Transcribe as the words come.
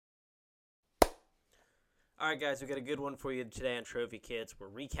All right, guys, we got a good one for you today on Trophy Kids. We're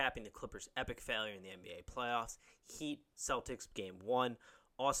recapping the Clippers' epic failure in the NBA playoffs. Heat, Celtics, Game 1.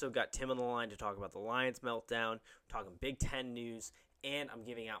 Also got Tim on the line to talk about the Lions meltdown. We're talking Big Ten news, and I'm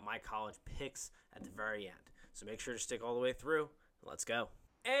giving out my college picks at the very end. So make sure to stick all the way through, and let's go.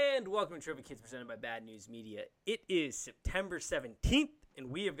 And welcome to Trophy Kids presented by Bad News Media. It is September 17th, and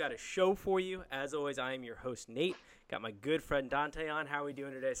we have got a show for you. As always, I am your host, Nate. Got my good friend Dante on. How are we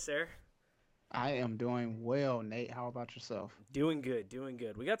doing today, sir? I am doing well, Nate. How about yourself? Doing good.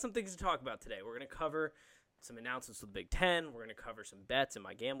 We got some things to talk about today. We're going to cover some announcements with the Big Ten. We're going to cover some bets and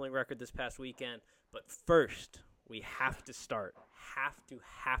my gambling record this past weekend. But first, we have to start. Have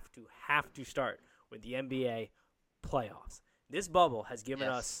to start with the NBA playoffs. This bubble has given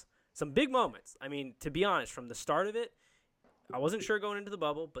us some big moments. I mean, to be honest, from the start of it, I wasn't sure going into the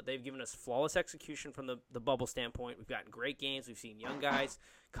bubble, but they've given us flawless execution from the bubble standpoint. We've gotten great games. We've seen young guys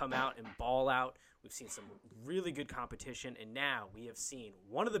come out and ball out. We've seen some really good competition, and now we have seen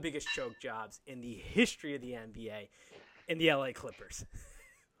one of the biggest choke jobs in the history of the NBA in the LA Clippers.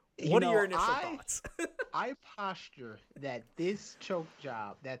 What are your initial thoughts? I posture that this choke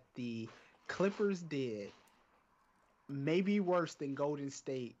job that the Clippers did may be worse than Golden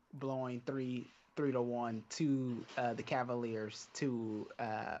State blowing 3-1 to the Cavaliers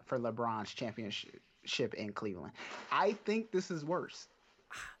for LeBron's championship in Cleveland. I think this is worse.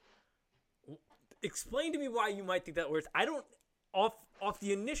 Explain to me why you might think that worse. I don't off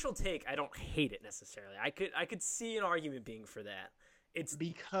the initial take, I don't hate it necessarily. I could see an argument being for that. It's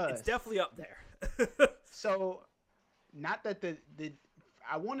definitely up there. So, not that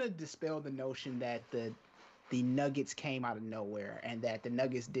I want to dispel the notion that the Nuggets came out of nowhere and that the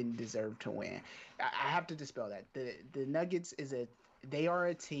Nuggets didn't deserve to win. I have to dispel that. The Nuggets they are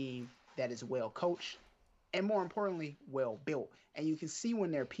a team that is well coached and, more importantly, well built. And you can see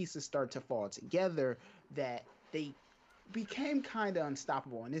when their pieces start to fall together that they became kind of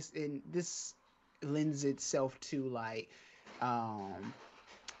unstoppable. And this lends itself to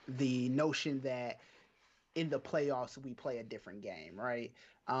the notion that in the playoffs we play a different game, right?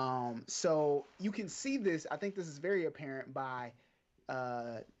 So you can see this. I think this is very apparent by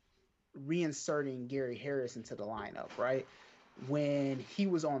reinserting Gary Harris into the lineup, right? When he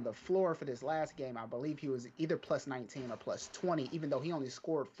was on the floor for this last game, I believe he was either plus 19 or plus 20, even though he only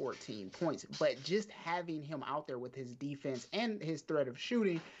scored 14 points. But just having him out there with his defense and his threat of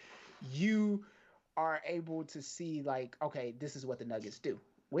shooting, you are able to see, okay, this is what the Nuggets do.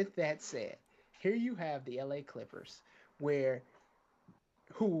 With that said, here you have the LA Clippers,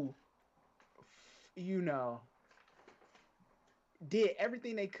 who did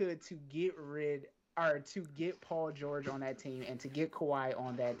everything they could to get Paul George on that team and to get Kawhi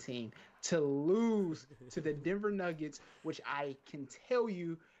on that team, to lose to the Denver Nuggets, which I can tell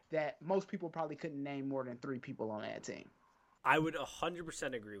you that most people probably couldn't name more than 3 people on that team. I would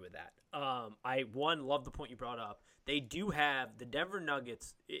 100% agree with that. I love the point you brought up. They do have the Denver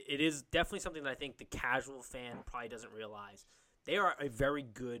Nuggets. It is definitely something that I think the casual fan probably doesn't realize. They are a very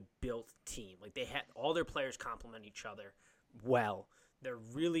good built team. They had all their players complement each other well. They're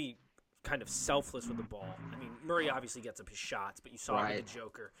really kind of selfless with the ball. I mean, Murray obviously gets up his shots, but you saw it with the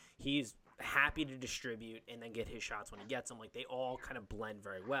Joker. He's happy to distribute and then get his shots when he gets them. They all kind of blend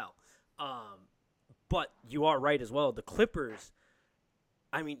very well. But you are right as well. The Clippers,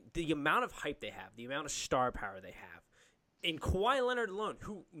 I mean, the amount of hype they have, the amount of star power they have, in Kawhi Leonard alone,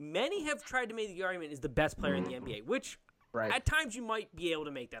 who many have tried to make the argument is the best player in the NBA, which at times you might be able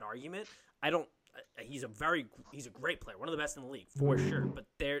to make that argument. He's a great player, one of the best in the league for sure. But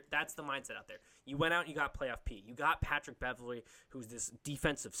that's the mindset out there. You went out and you got playoff P. You got Patrick Beverley, who's this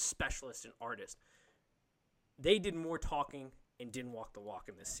defensive specialist and artist. They did more talking and didn't walk the walk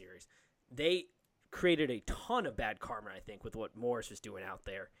in this series. They created a ton of bad karma, I think, with what Morris was doing out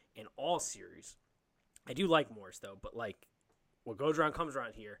there in all series. I do like Morris, though, but what goes around comes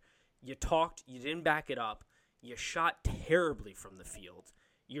around here. You talked, you didn't back it up, you shot terribly from the field.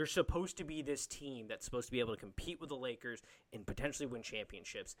 You're supposed to be this team that's supposed to be able to compete with the Lakers and potentially win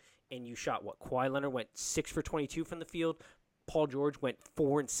championships, and you shot what? Kawhi Leonard went 6 for 22 from the field. Paul George went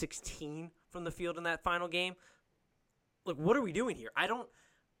 4 and 16 from the field in that final game. What are we doing here? I don't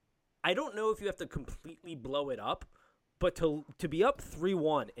know if you have to completely blow it up, but to be up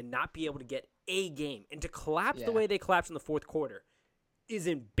 3-1 and not be able to get a game and to collapse the way they collapsed in the fourth quarter is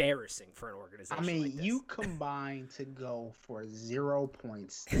embarrassing for an organization. I mean, like this. You combine to go for 0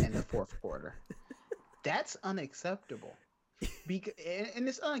 points in the fourth quarter. That's unacceptable. And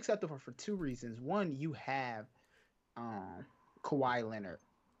it's unacceptable for 2 reasons. One, you have Kawhi Leonard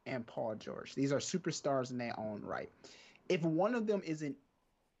and Paul George. These are superstars in their own right. If one of them isn't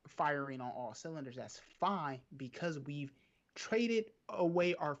firing on all cylinders, that's fine because we've traded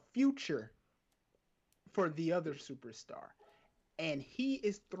away our future for the other superstar. And he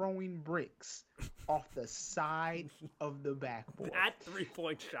is throwing bricks off the side of the backboard. That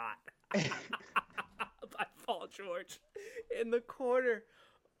 3-point shot by Paul George in the corner.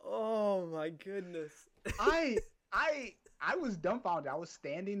 Oh my goodness. I was dumbfounded. I was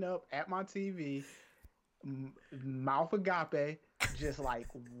standing up at my TV, mouth agape, just like,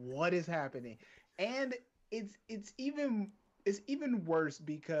 what is happening? And it's even worse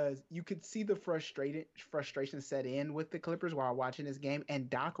because you could see the frustration set in with the Clippers while watching this game, and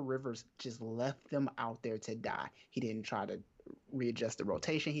Doc Rivers just left them out there to die. He didn't try to readjust the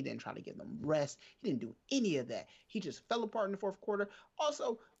rotation. He didn't try to give them rest. He didn't do any of that. He just fell apart in the fourth quarter.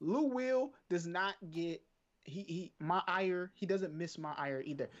 Also, Lou Will does not get he doesn't miss my ire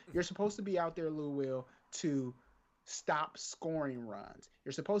either. You're supposed to be out there, Lou Will, to stop scoring runs.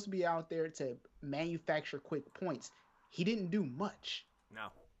 You're supposed to be out there to manufacture quick points. He didn't do much. No,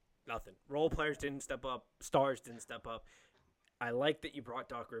 nothing. Role players didn't step up. Stars didn't step up. I like that you brought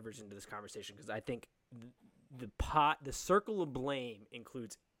Doc Rivers into this conversation because I think the circle of blame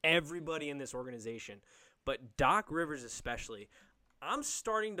includes everybody in this organization, but Doc Rivers especially. I'm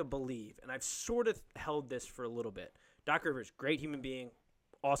starting to believe, and I've sort of held this for a little bit. Doc Rivers, great human being,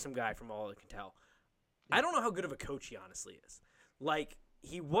 awesome guy from all I can tell. I don't know how good of a coach he honestly is. Like,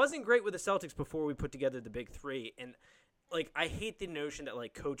 he wasn't great with the Celtics before we put together the big three, and like, I hate the notion that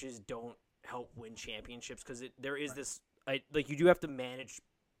like coaches don't help win championships because there is this you do have to manage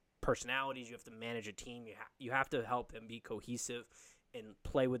personalities, you have to manage a team, you have to help them be cohesive and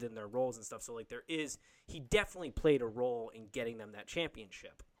play within their roles and stuff. So like he definitely played a role in getting them that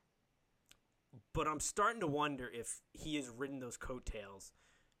championship. But I'm starting to wonder if he has ridden those coattails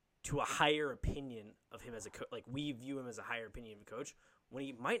to a higher opinion of him as a coach. Like, we view him as a higher opinion of a coach when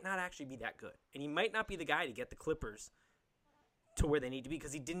he might not actually be that good. And he might not be the guy to get the Clippers to where they need to be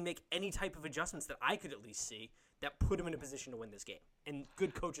because he didn't make any type of adjustments that I could at least see that put him in a position to win this game. And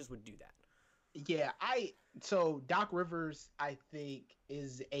good coaches would do that. Yeah, so Doc Rivers, I think,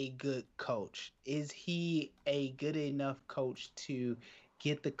 is a good coach. Is he a good enough coach to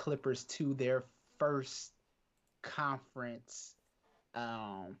get the Clippers to their first conference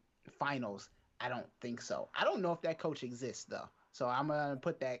finals? I don't think so. I don't know if that coach exists though. So I'm gonna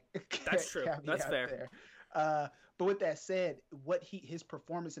put that. That's true. That's fair. There. But with that said, his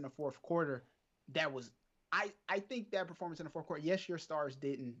performance in the fourth quarter, I think that performance in the fourth quarter. Yes, your stars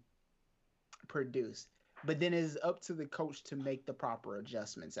didn't produce, but then it's up to the coach to make the proper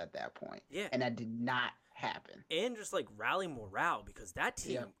adjustments at that point. Yeah, and that did not happen. And just like rally morale because that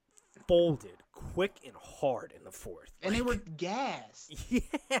team folded quick and hard in the fourth, and they were gassed.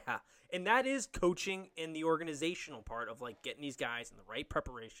 Yeah, and that is coaching in the organizational part of like getting these guys in the right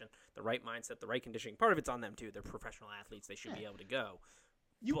preparation, the right mindset, the right conditioning. Part of it's on them too. They're professional athletes; they should be able to go.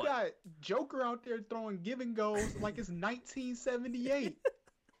 You got Joker out there throwing give and goes like it's 1978.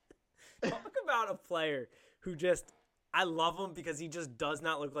 Talk about a player who I love him because he just does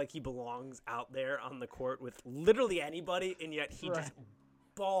not look like he belongs out there on the court with literally anybody, and yet he just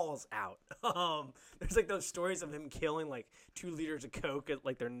balls out. There's like those stories of him killing like 2 liters of Coke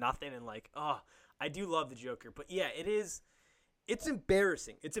like they're nothing, and like, I do love the Joker. But yeah, it's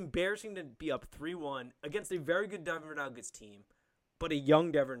embarrassing. It's embarrassing to be up 3-1 against a very good Denver Nuggets team, but a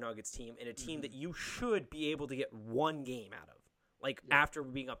young Denver Nuggets team and a team that you should be able to get one game out of. Like, after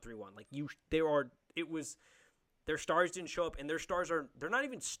being up 3-1. Like, their stars didn't show up, and they're not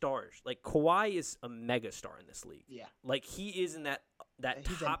even stars. Like, Kawhi is a mega star in this league. Yeah. Like, he is in that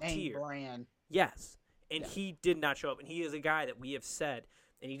He's top a name tier. Brand. Yes. And he did not show up, and he is a guy that we have said,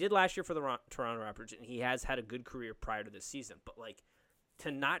 and he did last year for the Toronto Raptors, and he has had a good career prior to this season. But, like,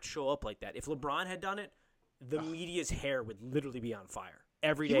 to not show up like that, if LeBron had done it, the media's hair would literally be on fire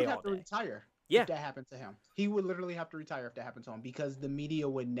every day, all day. He would have to retire. Yeah. If that happened to him, he would literally have to retire if that happened to him because the media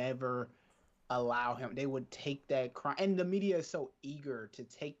would never allow him. They would take that crown, and the media is so eager to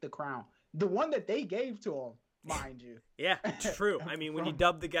take the crown, the one that they gave to him, mind you. Yeah, true. I mean, when you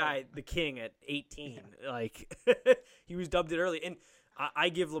dubbed the guy the king at 18, like he was dubbed it early, and I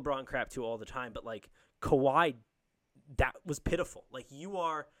give LeBron crap too all the time, but like Kawhi, that was pitiful. Like you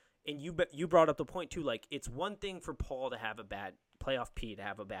brought up the point too. Like it's one thing for Paul to have a bad playoff P to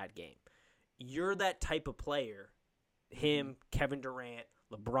have a bad game. You're that type of player, him, Kevin Durant,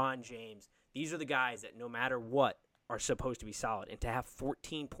 LeBron James. These are the guys that no matter what are supposed to be solid. And to have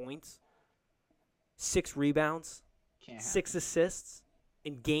 14 points, 6 rebounds, 6 assists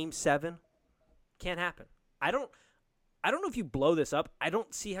in Game 7 can't happen. I don't know if you blow this up. I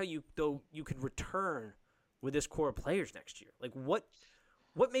don't see how you could return with this core of players next year. Like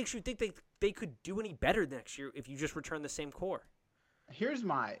what makes you think they could do any better next year if you just return the same core? Here's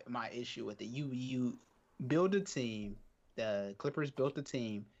my issue with it. You build a team. The Clippers built a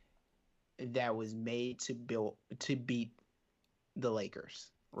team that was made to beat the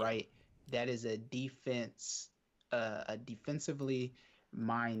Lakers, right? That is a defensively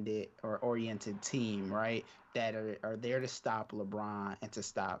minded or oriented team, right? That are there to stop LeBron and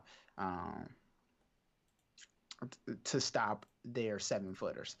um, to stop their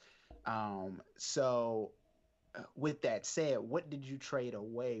 7-footers. So with that said, what did you trade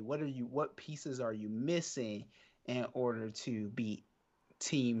away? What pieces are you missing in order to beat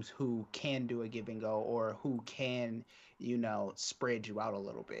teams who can do a give and go or who can, spread you out a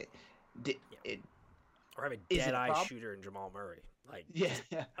little bit? Did, Yeah. it, Or have a dead-eye shooter in Jamal Murray. Like, yeah.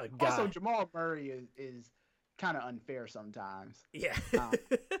 a guy. Also, Jamal Murray is kind of unfair sometimes. Yeah.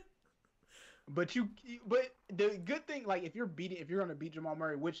 But the good thing, like if you're going to beat Jamal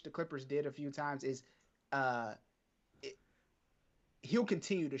Murray, which the Clippers did a few times, is he'll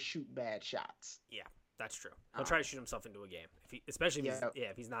continue to shoot bad shots. Yeah, that's true. He'll try to shoot himself into a game, especially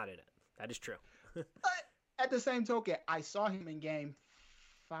if he's not in it. That is true. But at the same token, I saw him in Game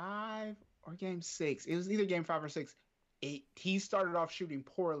 5 or Game 6. It was either Game 5 or 6. He started off shooting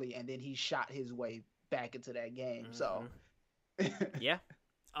poorly, and then he shot his way back into that game. So, yeah.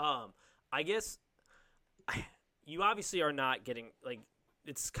 I guess you obviously are not getting, like,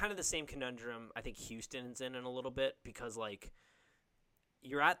 it's kind of the same conundrum I think Houston's in a little bit, because, like,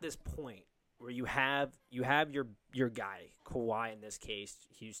 you're at this point where you have your guy, Kawhi in this case,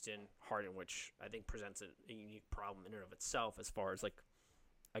 Houston, Harden, which I think presents a unique problem in and of itself as far as, like,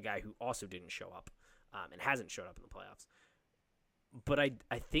 a guy who also didn't show up and hasn't showed up in the playoffs. But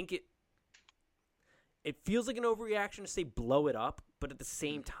I think it feels like an overreaction to say blow it up, but at the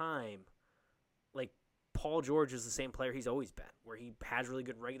same time, like, Paul George is the same player he's always been, where he has really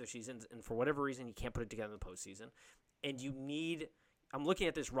good regular seasons, and for whatever reason, he can't put it together in the postseason. And I'm looking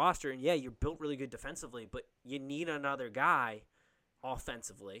at this roster, and yeah, you're built really good defensively, but you need another guy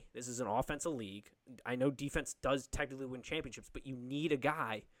offensively. This is an offensive league. I know defense does technically win championships, but you need a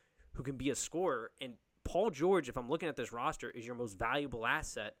guy who can be a scorer. And Paul George, if I'm looking at this roster, is your most valuable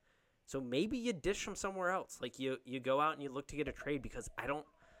asset. So maybe you dish him somewhere else. Like you go out and you look to get a trade, because I don't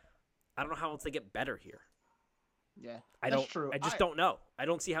know how else they get better here. Yeah, that's true. I just don't know. I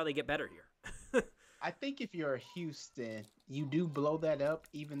don't see how they get better here. I think if you're Houston, you do blow that up,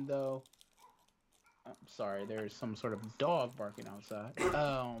 even though I'm sorry, there's some sort of dog barking outside.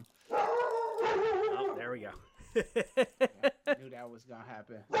 Oh, there we go. I knew that was gonna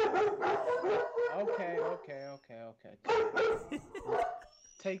happen. Okay.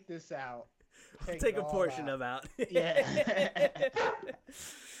 Take this out. Take a portion of out. Yeah.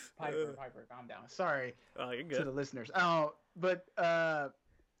 Piper, calm down. Sorry. Oh, you're good. To the listeners. But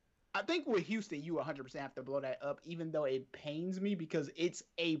I think with Houston, you 100% have to blow that up, even though it pains me because it's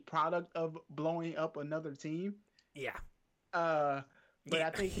a product of blowing up another team. Yeah. But I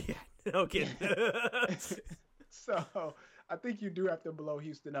think. Yeah, no kidding. So I think you do have to blow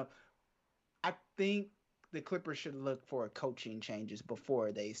Houston up. I think the Clippers should look for coaching changes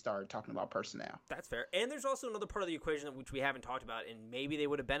before they start talking about personnel. That's fair. And there's also another part of the equation which we haven't talked about, and maybe they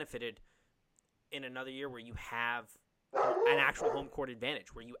would have benefited in another year where you have an actual home court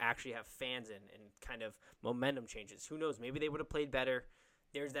advantage, where you actually have fans in and kind of momentum changes. Who knows? Maybe they would have played better.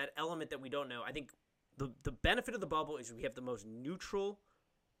 There's that element that we don't know. I think the benefit of the bubble is we have the most neutral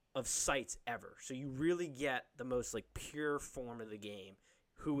of sites ever. So you really get the most, like, pure form of the game.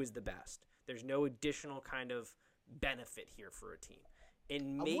 Who is the best? There's no additional kind of benefit here for a team.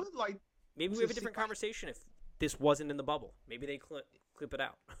 And maybe we have a different conversation if this wasn't in the bubble. Maybe they clip it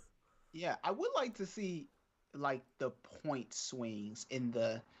out. Yeah, I would like to see, like, the point swings in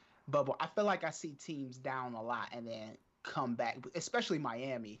the bubble. I feel like I see teams down a lot and then come back, especially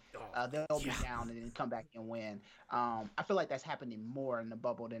Miami. They'll be down and then come back and win. I feel like that's happening more in the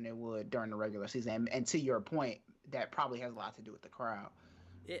bubble than it would during the regular season. And to your point, that probably has a lot to do with the crowd.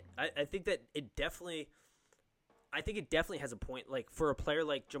 Yeah, I think that it definitely has a point. Like, for a player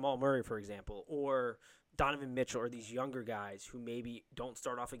like Jamal Murray, for example, or Donovan Mitchell, or these younger guys who maybe don't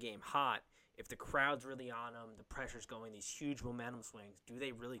start off a game hot, if the crowd's really on them, the pressure's going, these huge momentum swings, do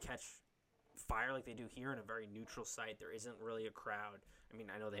they really catch fire like they do here in a very neutral site? There isn't really a crowd. I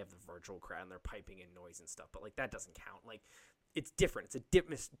mean, I know they have the virtual crowd and they're piping in noise and stuff, but, like, that doesn't count. Like, it's different. It's a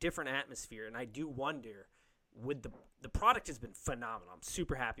different atmosphere, and I do wonder, with the product has been phenomenal. I'm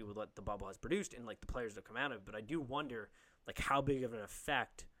super happy with what the bubble has produced and, like, the players that have come out of it, but I do wonder, like, how big of an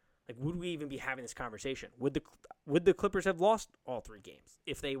effect, like, would we even be having this conversation? Would the Clippers have lost all 3 games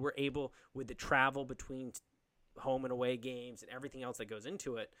if they were able, with the travel between home and away games and everything else that goes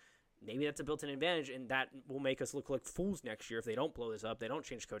into it, maybe that's a built-in advantage, and that will make us look like fools next year if they don't blow this up, they don't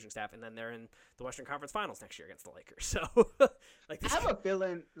change coaching staff, and then they're in the Western Conference Finals next year against the Lakers. So, I have a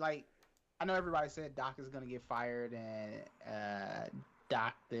feeling, like, I know everybody said Doc is going to get fired and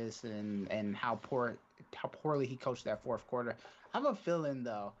Doc this and how poorly he coached that fourth quarter. I have a feeling,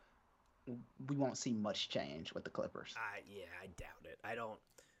 though, we won't see much change with the Clippers. I doubt it.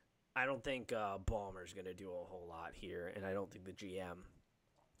 I don't think Ballmer's going to do a whole lot here, and I don't think the GM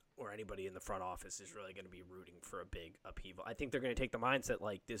or anybody in the front office is really going to be rooting for a big upheaval. I think they're going to take the mindset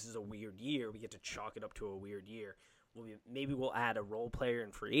like, this is a weird year. We get to chalk it up to a weird year. Maybe we'll add a role player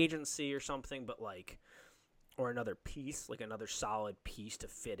in free agency or something, but like, or another piece, like another solid piece to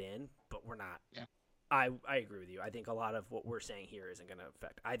fit in, but we're not. Yeah. I agree with you. I think a lot of what we're saying here isn't going to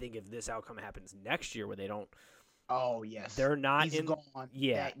affect. I think if this outcome happens next year where they don't, oh yes, they're not He's in. Gone.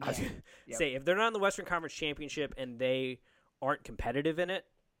 Yeah, I was gonna say if they're not in the Western Conference Championship and they aren't competitive in it,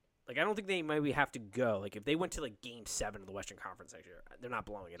 like I don't think they maybe have to go. Like if they went to like Game 7 of the Western Conference next year, they're not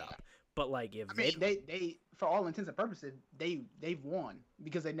blowing it up. But like if they for all intents and purposes they've won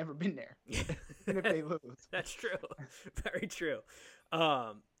because they've never been there. And if they lose, that's true, very true.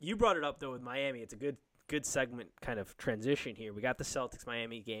 You brought it up though with Miami. It's a good segment kind of transition here. We got the Celtics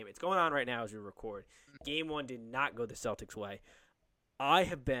Miami game. It's going on right now as we record. Game 1 did not go the Celtics' way. I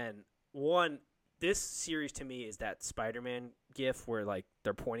have been this series to me is that Spider-Man gif where like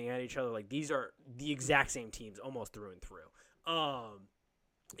they're pointing at each other. Like these are the exact same teams almost through and through.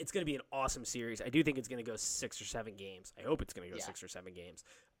 It's going to be an awesome series. I do think it's going to go 6 or 7 games. I hope it's going to go 6 or 7 games.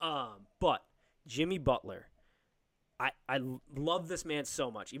 But Jimmy Butler, I love this man so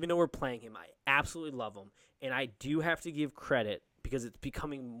much. Even though we're playing him, I absolutely love him. And I do have to give credit because it's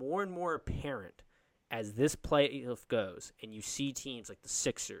becoming more and more apparent as this playoff goes and you see teams like the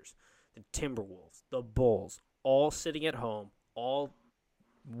Sixers, the Timberwolves, the Bulls, all sitting at home, all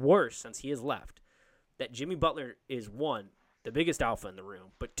worse since he has left, that Jimmy Butler is, one, the biggest alpha in the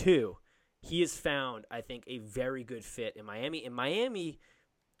room, but two, he has found, I think, a very good fit in Miami. In Miami,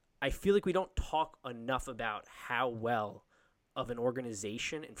 I feel like we don't talk enough about how well of an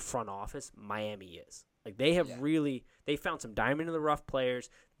organization and front office Miami is. Like they have they found some diamond in the rough players.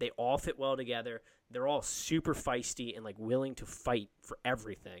 They all fit well together. They're all super feisty and like willing to fight for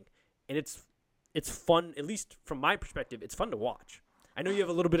everything. And it's fun, at least from my perspective, it's fun to watch. I know you have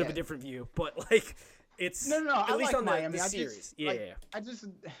a little bit of a different view, but like it's no. At least like on Miami. the series. I just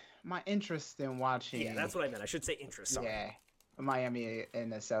my interest in watching. Yeah, that's what I meant. I should say interest. Sorry. Yeah, Miami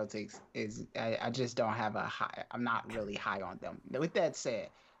and the Celtics is. I just don't have a high. I'm not really high on them. With that said,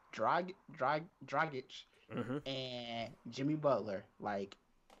 Dragic and Jimmy Butler, like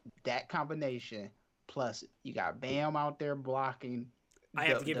that combination. Plus, you got Bam out there blocking. I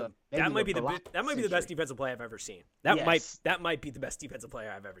have to give him that might be the best defensive play I've ever seen. That might be the best defensive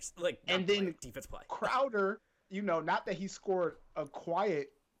player I've ever seen. Defense play. Crowder, not that he scored a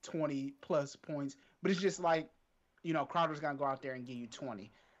quiet 20 plus points, but it's just like, Crowder's gonna go out there and give you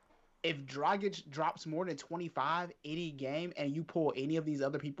 20. If Dragic drops more than 25 any game, and you pull any of these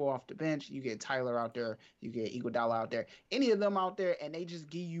other people off the bench, you get Tyler out there, you get Iguodala out there, any of them out there, and they just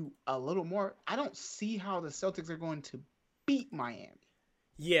give you a little more. I don't see how the Celtics are going to beat Miami.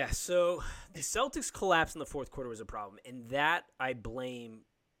 Yeah, so the Celtics collapse in the fourth quarter was a problem, and that I blame.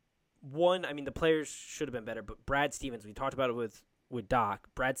 One, I mean, the players should have been better, but Brad Stevens, we talked about it with Doc.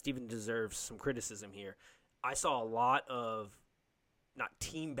 Brad Stevens deserves some criticism here. I saw a lot of not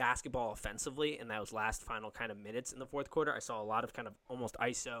team basketball offensively in those last final kind of minutes in the fourth quarter. I saw a lot of kind of almost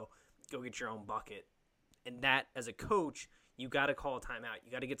ISO, go get your own bucket. And that, as a coach, you got to call a timeout.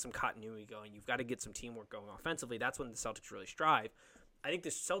 You got to get some continuity going. You've got to get some teamwork going offensively. That's when the Celtics really strive. I think the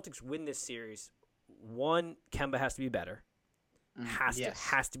Celtics win this series. One, Kemba has to be better. Has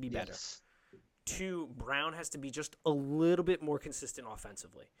to be better. Two, Brown has to be just a little bit more consistent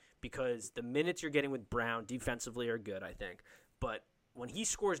offensively because the minutes you're getting with Brown defensively are good, I think. But when he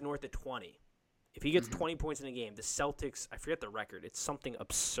scores north of 20, if he gets 20 points in a game, the Celtics, I forget the record, it's something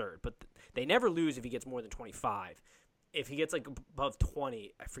absurd. But they never lose if he gets more than 25. If he gets like above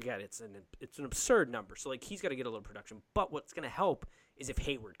 20, I forget, it's an absurd number. So like he's got to get a little production. But what's going to help is if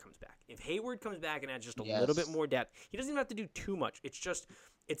Hayward comes back. If Hayward comes back and adds just a little bit more depth, he doesn't even have to do too much.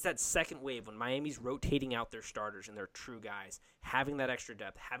 It's that second wave when Miami's rotating out their starters and their true guys, having that extra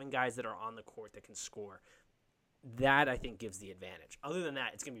depth, having guys that are on the court that can score. That, I think, gives the advantage. Other than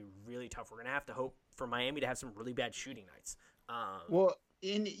that, it's going to be really tough. We're going to have to hope for Miami to have some really bad shooting nights.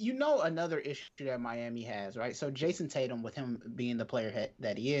 And another issue that Miami has, right? So Jason Tatum, with him being the player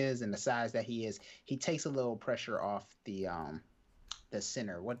that he is and the size that he is, he takes a little pressure off the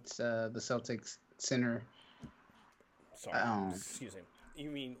center. What's the Celtics center? sorry. Excuse me. You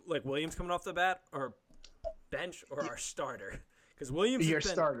mean like Williams coming off the bat or bench or our starter? Because Williams your has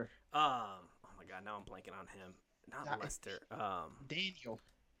been, starter. Oh my God, now I'm blanking on him. Not Lester. Daniel.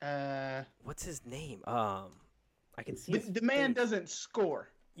 What's his name? I can see. The man doesn't score.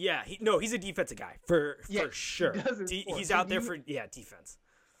 Yeah, he's a defensive guy for sure. He's out there for defense.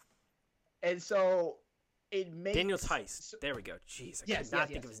 And so it makes Daniel Tice. There we go. Jeez, I could not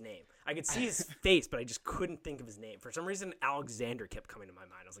think of his name. I could see his face, but I just couldn't think of his name. For some reason, Alexander kept coming to my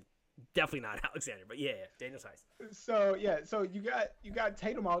mind. I was like, definitely not Alexander, but yeah, Daniel Tice. So you got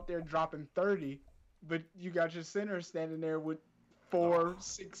Tatum out there dropping 30, but you got your center standing there with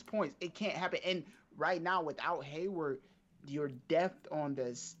 6 points. It can't happen. And right now, without Hayward, your depth on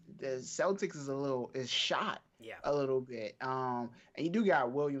the Celtics is shot a little bit. And you do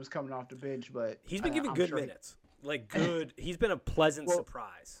got Williams coming off the bench, but he's been giving good minutes. Like good. He's been a pleasant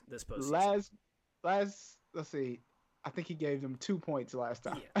surprise this postseason. Let's see. I think he gave them 2 points last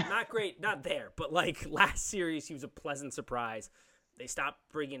time. Yeah, not great, not there, but like last series, he was a pleasant surprise. They stopped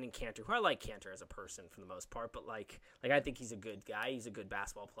bringing in Cantor, who I like Cantor as a person for the most part, but like I think he's a good guy. He's a good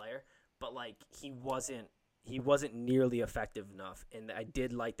basketball player, but like he wasn't nearly effective enough. And I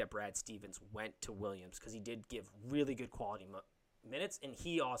did like that Brad Stevens went to Williams because he did give really good quality minutes, and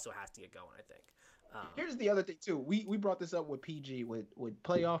he also has to get going, I think. Here's the other thing too. We brought this up with PG, with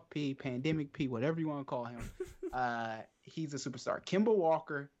playoff P, pandemic P, whatever you want to call him. He's a superstar. Kemba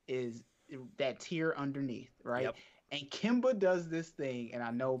Walker is that tier underneath, right? Yep. And Kemba does this thing, and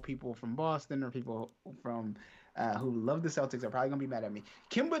I know people from Boston or people from who love the Celtics are probably gonna be mad at me.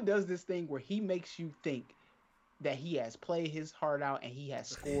 Kemba does this thing where he makes you think that he has played his heart out and he has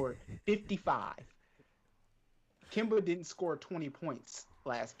scored 55. Kemba didn't score 20 points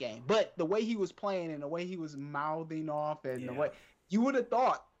last game, but the way he was playing and the way he was mouthing off and the way you would have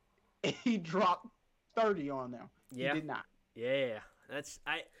thought he dropped 30 on them. Yeah. He did not. Yeah.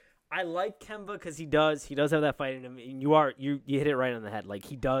 I like Kemba because he does have that fight in him. And you hit it right on the head. Like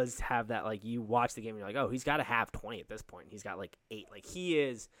he does have that. Like you watch the game and you're like, oh, he's got to have 20 at this point. He's got like 8. Like he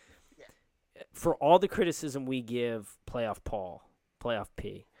is. For all the criticism we give playoff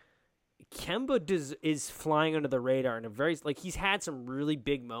P, Kemba is flying under the radar in a very he's had some really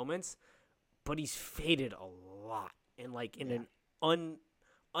big moments, but he's faded a lot and in an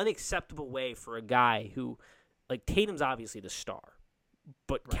unacceptable way for a guy who like Tatum's obviously the star,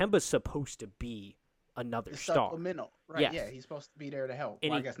 but Kemba's supposed to be another star. Supplemental, right? Yes. Yeah, he's supposed to be there to help.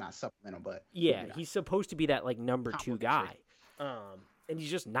 Well, I guess not supplemental, but he's supposed to be that like number 2 guy. And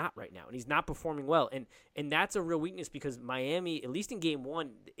he's just not right now, and he's not performing well, and that's a real weakness because Miami, at least in Game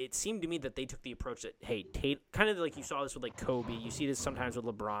 1, it seemed to me that they took the approach that kind of like you saw this with like Kobe, you see this sometimes with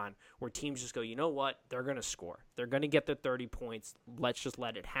LeBron, where teams just go, you know what, they're gonna score, they're gonna get their 30 points, let's just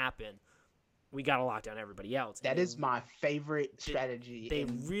let it happen. We gotta lock down everybody else. That is my favorite strategy. They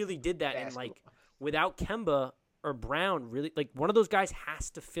really did that, basketball. And like without Kemba or Brown, really like one of those guys has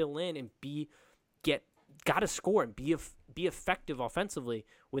to fill in and got to score and be effective offensively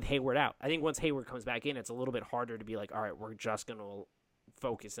with Hayward out. I think once Hayward comes back in, it's a little bit harder to be like, all right, we're just going to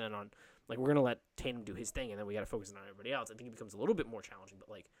focus in on, like, we're going to let Tatum do his thing, and then we got to focus in on everybody else. I think it becomes a little bit more challenging, but,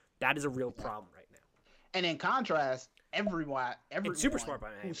 like, that is a real problem right now. And in contrast, everyone super smart by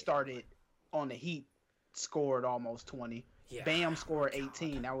who started on the Heat scored almost 20. Yeah. Bam scored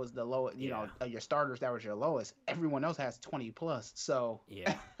 18. That was the lowest, your starters, that was your lowest. Everyone else has 20 plus. So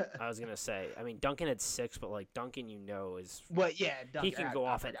yeah, I was gonna say. I mean, Duncan had 6, but like Duncan, is. But yeah, Duncan, he can go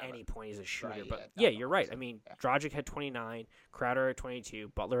off at any point. He's a shooter. Right, but yeah, you're right. I mean, Dragic had 29, Crowder had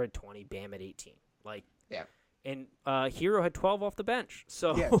 22, Butler had 20, Bam at 18. Like and Hero had 12 off the bench.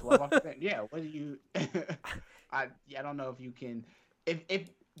 So 12 off the bench. Yeah, what do you? I don't know if you can.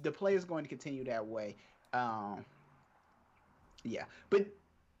 If the play is going to continue that way. Yeah, but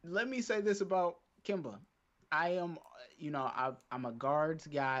let me say this about Kemba. I am, I'm a guards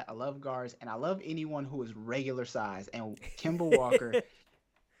guy. I love guards, and I love anyone who is regular size. And Kemba Walker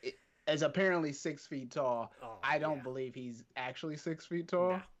is apparently 6 feet tall. Oh, I don't believe he's actually 6 feet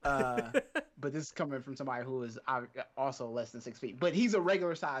tall. No. But this is coming from somebody who is also less than 6 feet. But he's a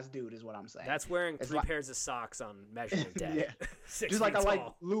regular sized dude, is what I'm saying. That's wearing 3 pairs of socks on measurement day. Yeah. Just like tall. I like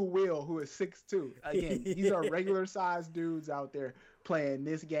Lou Will, who is 6'2". Again, these are regular sized dudes out there playing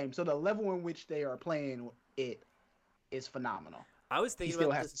this game. So the level in which they are playing it is phenomenal. I was thinking he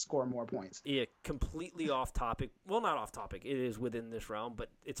still has to score more points. Yeah, completely off topic. Well, not off topic. It is within this realm, but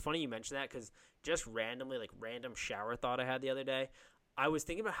it's funny you mentioned that because just randomly, like random shower thought I had the other day, I was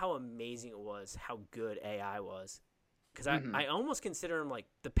thinking about how amazing it was, how good AI was. Because I almost consider him like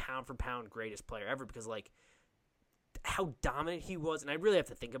the pound-for-pound greatest player ever because like how dominant he was. And I really have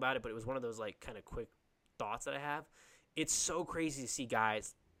to think about it, but it was one of those like kind of quick thoughts that I have. it's so crazy to see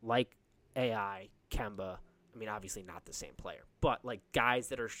guys like AI, Kemba. I mean, obviously not the same player, but like guys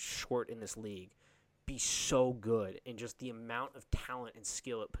that are short in this league be so good, and just the amount of talent and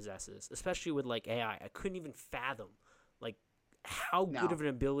skill it possesses, especially with like AI. I couldn't even fathom like how good of an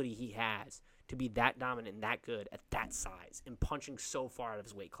ability he has to be that dominant and that good at that size and punching so far out of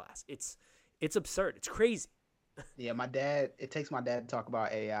his weight class. It's absurd. It's crazy. Yeah, it takes my dad to talk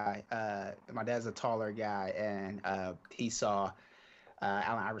about AI. My dad's a taller guy, and he saw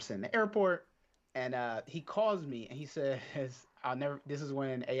Allen Iverson in the airport, and he calls me and he says, "I'll never." This is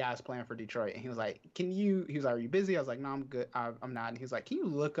when AI is playing for Detroit, and he was like, "Can you?" He was like, "Are you busy?" I was like, "No, I'm good. I'm not." And he was like, "Can you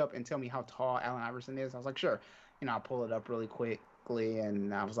look up and tell me how tall Allen Iverson is?" I was like, "Sure." I pull it up really quickly,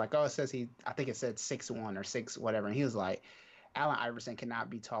 and I was like, "Oh, it says he." I think it said 6'1" or six whatever, and he was like, "Allen Iverson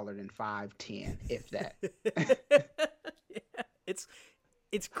cannot be taller than 5'10", if that." Yeah,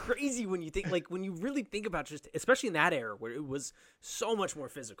 it's crazy when you think, like, when you really think about, just especially in that era where it was so much more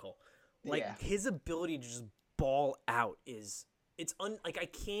physical, like his ability to just ball out like I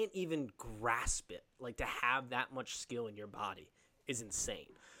can't even grasp it. Like, to have that much skill in your body is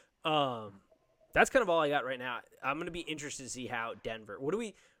insane. That's kind of all I got right now. I'm gonna be interested to see how Denver.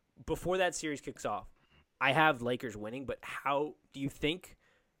 Before that series kicks off? I have Lakers winning, but how do you think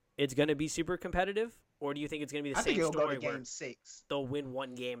it's gonna be super competitive? Or do you think it's going to be the same story? I think it'll go to Game 6. They'll win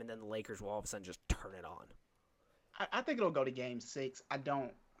one game and then the Lakers will all of a sudden just turn it on. I think it'll go to Game 6. I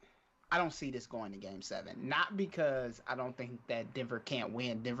don't see this going to Game 7. Not because I don't think that Denver can't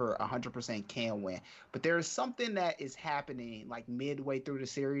win. Denver 100% can win. But there is something that is happening like midway through the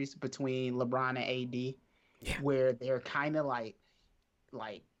series between LeBron and AD, where they're kind of like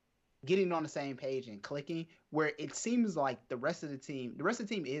getting on the same page and clicking, where it seems like the rest of the team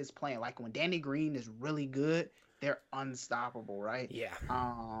is playing. Like when Danny Green is really good, they're unstoppable, right? Yeah.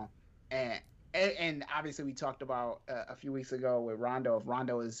 And obviously we talked about a few weeks ago with Rondo, if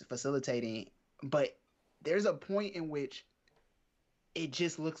Rondo is facilitating, but there's a point in which it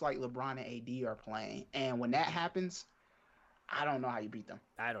just looks like LeBron and AD are playing. And when that happens, I don't know how you beat them.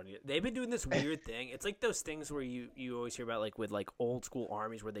 I don't either. They've been doing this weird thing. It's like those things where you always hear about, like with like old school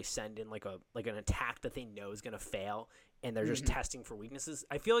armies where they send in like an attack that they know is gonna fail, and they're just testing for weaknesses.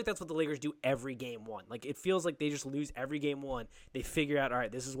 I feel like that's what the Lakers do every game one. Like, it feels like they just lose every game one. They figure out, all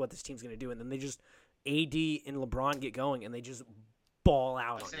right, this is what this team's gonna do, and then they just AD and LeBron get going, and they just ball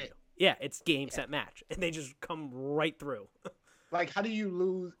out on you. Yeah, it's game set match, and they just come right through. Like, how do you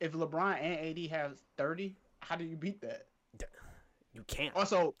lose if LeBron and AD have 30? How do you beat that? You can't.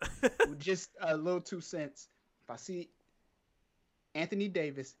 Also, just a little 2 cents. If I see Anthony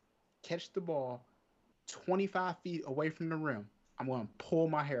Davis catch the ball 25 feet away from the rim, I'm going to pull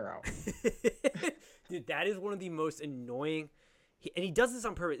my hair out. Dude, that is one of the most annoying. And he does this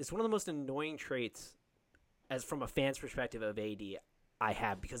on purpose. It's one of the most annoying traits, as from a fan's perspective, of AD I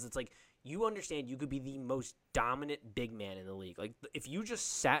have, because it's like, you understand you could be the most dominant big man in the league. Like, if you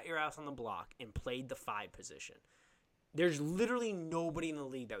just sat your ass on the block and played the 5 position, there's literally nobody in the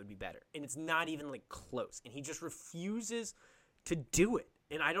league that would be better. And it's not even, like, close. And he just refuses to do it.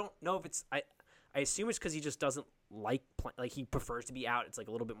 And I don't know if it's – I assume it's because he just doesn't like – like, he prefers to be out. It's, like,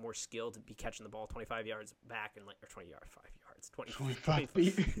 a little bit more skill to be catching the ball 25 yards back and, like – or 20 yards, 5 yards. 25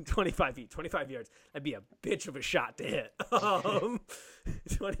 feet. 25 feet. 25 yards. That'd be a bitch of a shot to hit.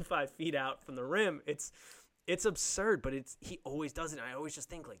 25 feet out from the rim. It's absurd, but he always does it. And I always just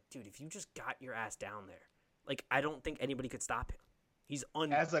think, like, dude, if you just got your ass down there, like, I don't think anybody could stop him. He's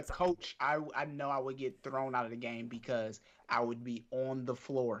As a coach, I know I would get thrown out of the game because I would be on the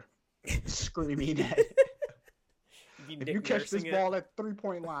floor screaming at it. If you catch this ball at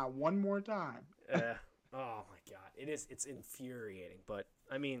 3-point line one more time. Oh, my God. It's infuriating. But,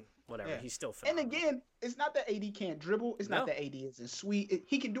 I mean, whatever. Yeah. He's still phenomenal. And again, it's not that AD can't dribble. It's not that AD isn't sweet.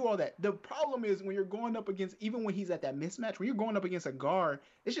 He can do all that. The problem is when you're going up against, even when he's at that mismatch, when you're going up against a guard,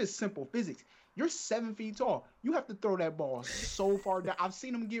 it's just simple physics. You're 7 feet tall. You have to throw that ball so far down. I've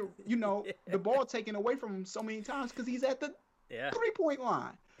seen him get, the ball taken away from him so many times because he's at the 3-point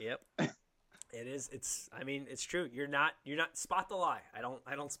line. Yep. It is. It's true. You're not spot the lie. I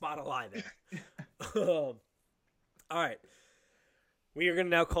don't spot a lie there. All right. We are going to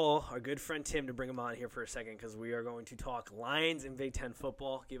now call our good friend Tim to bring him on here for a second, because we are going to talk Lions and Big Ten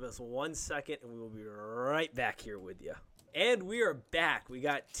football. Give us 1 second, and we will be right back here with you. And we are back. We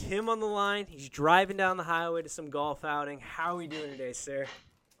got Tim on the line. He's driving down the highway to some golf outing. How are we doing today, sir?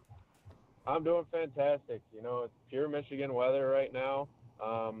 I'm doing fantastic. It's pure Michigan weather right now.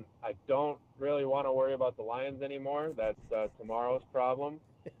 I don't really want to worry about the Lions anymore. That's tomorrow's problem.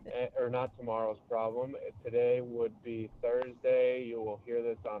 Or not tomorrow's problem. Today would be Thursday. You will hear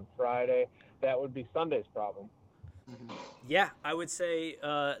this on Friday. That would be Sunday's problem. Yeah, I would say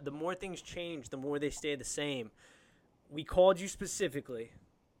the more things change, the more they stay the same. We called you specifically.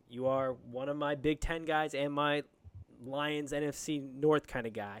 You are one of my Big Ten guys and my Lions NFC North kind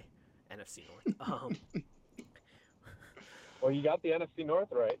of guy. NFC North. Well, you got the NFC North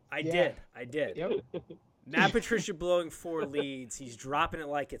right. I Yeah. did. Yep. Matt Patricia blowing 4 leads. He's dropping it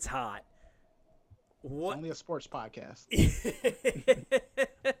like it's hot. It's What only a sports podcast.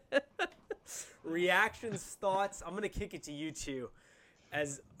 reactions, thoughts? I'm gonna kick it to you two,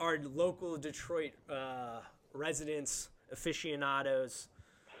 as our local Detroit residents, aficionados.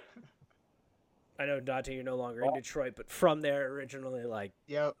 I know, Dante, you're no longer in Detroit, but from there originally. Like,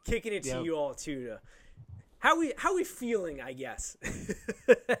 Yep. kicking it to Yep. you all too. To how we feeling? I guess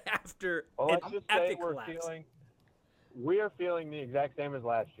after Well, an let's just say epic collapse. we are feeling the exact same as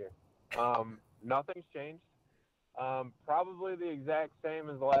last year. Nothing's changed. Probably the exact same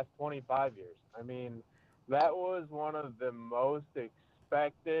as the last 25 years. I mean, that was one of the most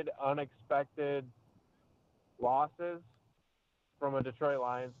expected, unexpected losses from a Detroit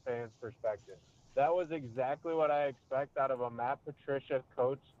Lions fan's perspective. That was exactly what I expect out of a Matt Patricia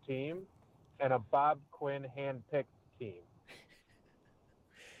coached team and a Bob Quinn hand-picked team.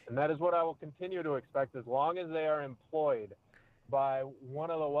 And that is what I will continue to expect as long as they are employed by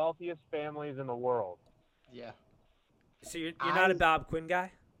one of the wealthiest families in the world. Yeah. So you're not a Bob Quinn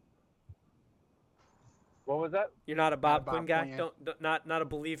guy. What was that? You're not a Bob Bob Quinn guy. Quinn. Don't not a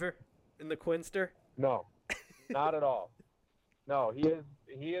believer in the Quinster. No, not at all. No, he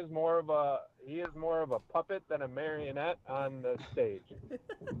is more of a puppet than a marionette on the stage.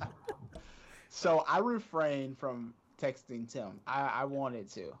 So I refrained from texting Tim. I wanted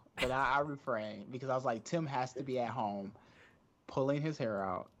to, but I refrained because I was like, Tim has to be at home pulling his hair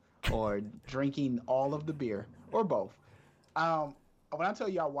out or drinking all of the beer or both. When I tell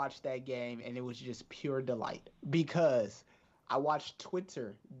you I watched that game and it was just pure delight because I watched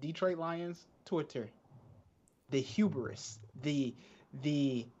Twitter, Detroit Lions Twitter, the hubris, the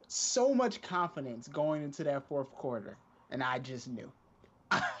so much confidence going into that fourth quarter, and I just knew.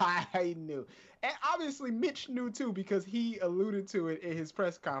 I knew. And obviously Mitch knew too because he alluded to it in his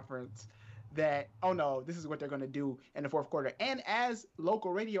press conference that, oh no, this is what they're going to do in the fourth quarter. And as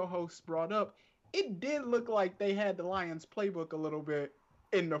local radio hosts brought up, it did look like they had the Lions playbook a little bit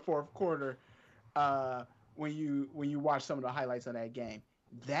in the fourth quarter when you watch some of the highlights of that game.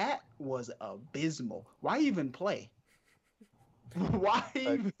 That was abysmal. Why even play? Why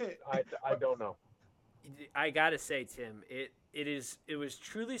even? I don't know. I gotta say, Tim, it was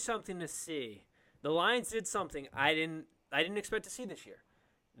truly something to see. The Lions did something I didn't expect to see this year.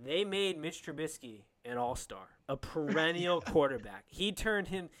 They made Mitch Trubisky an all-star, a perennial quarterback. He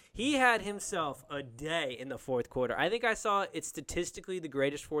had himself a day in the fourth quarter. I think I saw it's statistically the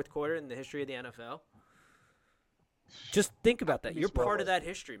greatest fourth quarter in the history of the NFL. Just think about that. You're part of that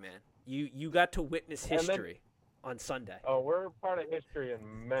history, man. You got to witness history on Sunday. Oh, we're part of history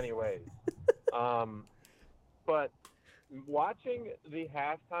in many ways. But watching the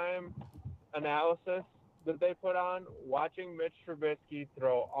halftime analysis that they put on, watching Mitch Trubisky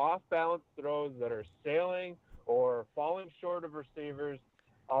throw off-balance throws that are sailing or falling short of receivers,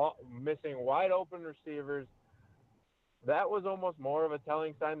 missing wide-open receivers, that was almost more of a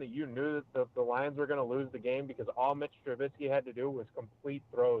telling sign that you knew that the Lions were going to lose the game because all Mitch Trubisky had to do was complete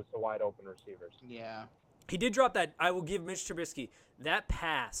throws to wide-open receivers. Yeah. He did drop that. I will give Mitch Trubisky that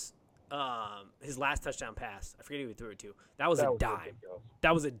pass, his last touchdown pass. I forget who he threw it to. That was a dime. Ridiculous.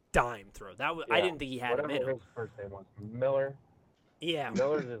 That was a dime throw. I didn't think he had him in Whatever him. his first name was. Miller. Yeah.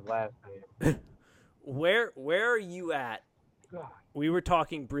 Miller's his last name. Where are you at? God. We were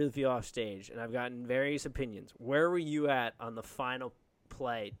talking briefly off stage, and I've gotten various opinions. Where were you at on the final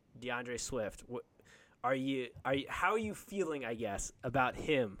play, DeAndre Swift? How are you feeling, I guess, about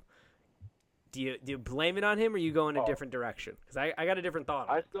him? Do you blame it on him, or are you going a different direction? Because I got a different thought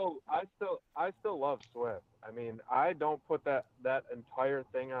on I it. still love Swift. I mean, I don't put that entire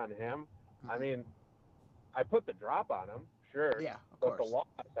thing on him. I mean, I put the drop on him, sure. Yeah, of but course. the loss,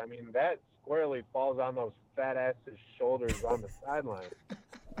 I mean, that squarely falls on those fat asses' shoulders on the sideline.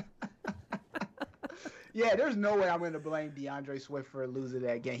 Yeah, there's no way I'm going to blame DeAndre Swift for losing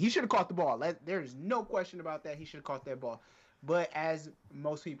that game. He should have caught the ball. There's no question about that. He should have caught that ball. But as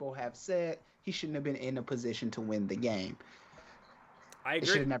most people have said, he shouldn't have been in a position to win the game. I It should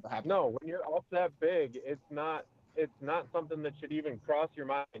agree. have never happened. No, when you're up that big, it's not something that should even cross your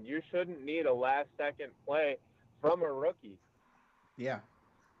mind. You shouldn't need a last-second play from a rookie. Yeah.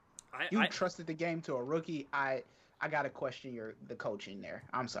 You trusted the game to a rookie. I got to question the coaching there.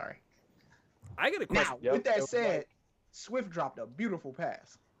 I'm sorry. I got a question. Now, with that said, Swift dropped a beautiful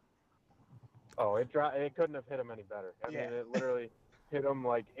pass. Oh, it couldn't have hit him any better. I Yeah. mean, it literally hit him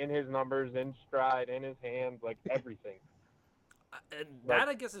like in his numbers, in stride, in his hands, like everything. And Like, that,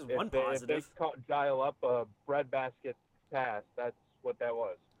 I guess, is one if they positive. dial up a breadbasket pass, that's what that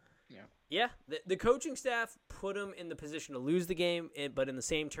was. Yeah, the coaching staff put him in the position to lose the game, but in the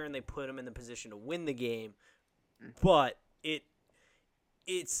same turn, they put him in the position to win the game. But it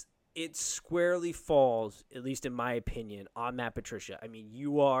squarely falls, at least in my opinion, on Matt Patricia. I mean,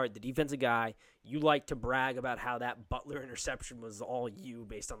 you are the defensive guy. You like to brag about how that Butler interception was all you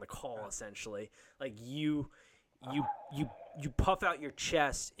based on the call, essentially. Like you puff out your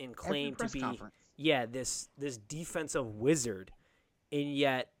chest and claim to be this defensive wizard, and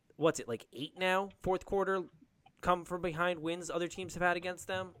yet what's it like 8 now? Fourth quarter come from behind wins other teams have had against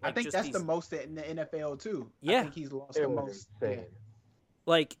them. Like, I think that's the most in the NFL too. Yeah, I think he's lost the most. Insane.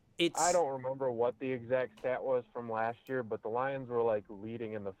 Like I don't remember what the exact stat was from last year, but the Lions were like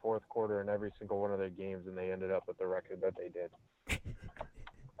leading in the fourth quarter in every single one of their games, and they ended up with the record that they did.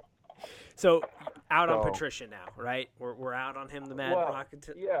 So out on Patricia now, right? We're out on him, the Mad Rocket.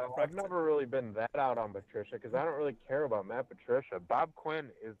 Yeah, I've never really been that out on Patricia because I don't really care about Matt Patricia. Bob Quinn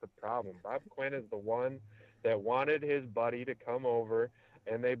is the problem. Bob Quinn is the one that wanted his buddy to come over,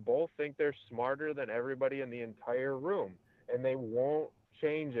 and they both think they're smarter than everybody in the entire room, and they won't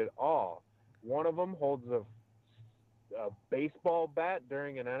change at all. One of them holds a baseball bat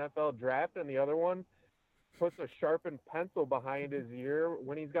during an NFL draft, and the other one puts a sharpened pencil behind his ear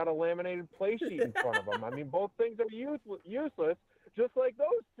when he's got a laminated play sheet in front of him. I mean, both things are useless, just like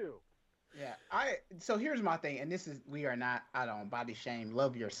those two. Yeah, so here's my thing, and this is, we are not out on body shame,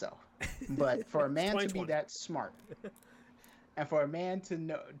 love yourself. But for a man to be that smart, and for a man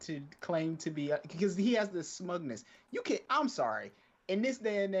to claim to be, because he has this smugness, I'm sorry, in this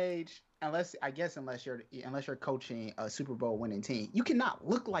day and age, unless you're coaching a Super Bowl winning team, you cannot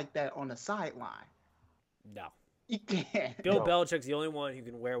look like that on the sideline. No. You can't. Bill Belichick's the only one who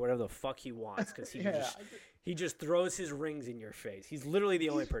can wear whatever the fuck he wants because he just throws his rings in your face. He's literally the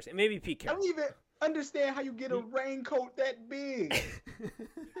only person. Maybe Pete Carroll. I don't even understand how you get a raincoat that big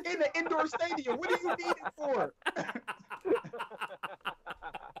in an indoor stadium. What do you need it for?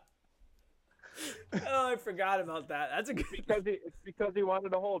 Oh, I forgot about that. That's a good. It's because he wanted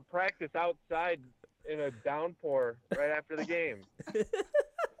to hold practice outside in a downpour right after the game.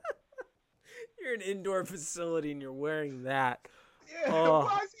 You're an indoor facility and you're wearing that. Yeah,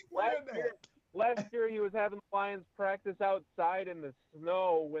 why is he wearing that? Last year he was having the Lions practice outside in the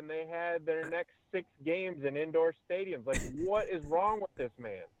snow when they had their next 6 games in indoor stadiums. Like, what is wrong with this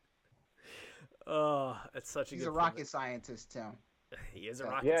man? Oh, that's such a He's good a rocket scientist, Tim. He is a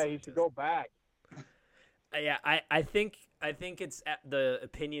rocket scientist. scientist. Yeah, he should go back. Yeah, I think it's the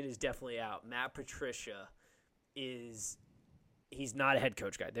opinion is definitely out. Matt Patricia he's not a head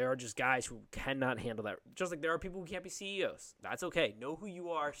coach guy. There are just guys who cannot handle that. Just like there are people who can't be CEOs. That's okay. Know who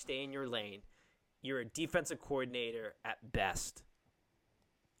you are. Stay in your lane. You're a defensive coordinator at best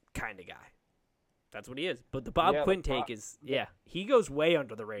kind of guy. That's what he is. But the Bob Quinn take is, he goes way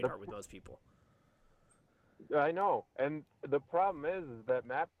under the radar with most people. I know. And the problem is that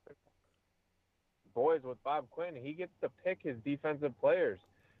Matt boys with Bob Quinn, he gets to pick his defensive players.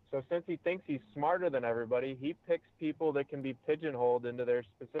 So since he thinks he's smarter than everybody, he picks people that can be pigeonholed into their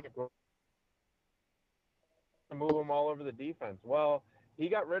specific role to move them all over the defense. Well, he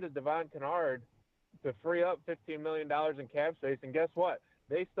got rid of Devon Kennard to free up $15 million in cap space, and guess what?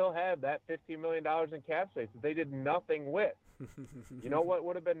 They still have that $15 million in cap space that they did nothing with. You know what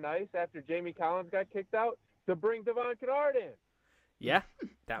would have been nice after Jamie Collins got kicked out? To bring Devon Kennard in. Yeah,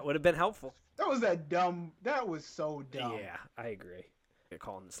 that would have been helpful. That was so dumb. Yeah, I agree.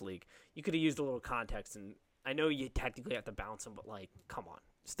 Call in this league. You could have used a little context, and I know you technically have to bounce him, but like, come on,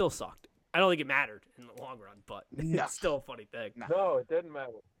 still sucked. I don't think it mattered in the long run, but it's still a funny thing. No, it didn't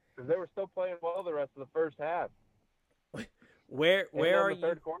matter because they were still playing well the rest of the first half. Where are you?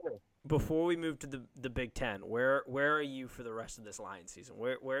 Third quarter. Before we move to the Big Ten, where are you for the rest of this Lions season?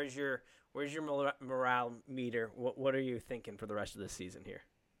 Where's your morale meter? What are you thinking for the rest of this season here?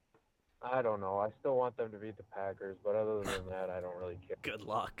 I don't know. I still want them to beat the Packers, but other than that, I don't really care. Good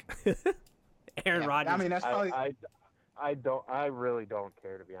luck. Aaron Rodgers. I mean, that's probably. I really don't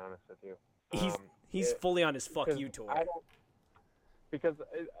care, to be honest with you. He's fully on his fuck you tour. Because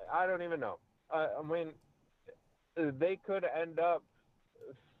I don't even know. I mean, they could end up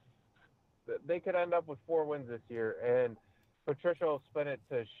with 4 wins this year, and Patricia will spin it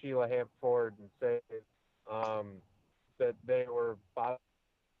to Sheila Hampford and say that they were. I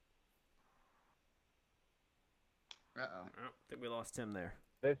think we lost him there.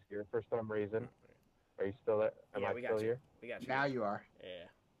 This year, for some reason. Are you still there? Am I we still got you. here? We got you. Now you are. Yeah.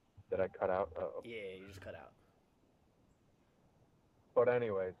 Did I cut out? Uh-oh. Yeah, you just cut out. But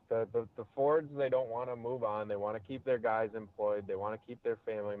anyways, the Fords, they don't want to move on. They want to keep their guys employed. They want to keep their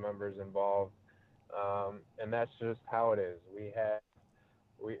family members involved, and that's just how it is. We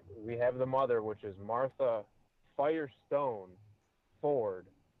have the mother, which is Martha Firestone Ford.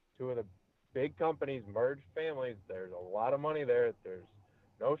 Two of the big companies merged families. There's a lot of money there. There's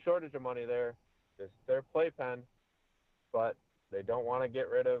no shortage of money there. It's their playpen, but they don't want to get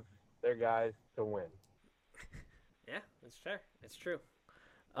rid of their guys to win. Yeah, that's fair. It's true.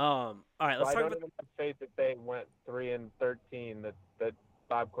 All right, let's I talk don't about. even have faith that they went 3-13 that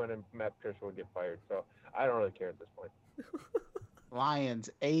Bob Quinn and Matt Patricia would get fired. So I don't really care at this point. Lions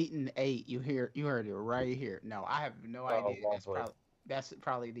 8-8. You heard it right here. No, I have no idea. That's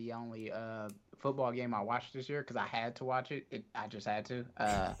probably the only football game I watched this year because I had to watch it. I just had to.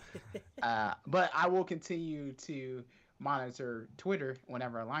 But I will continue to monitor Twitter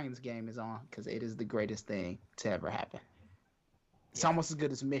whenever a Lions game is on because it is the greatest thing to ever happen. It's almost as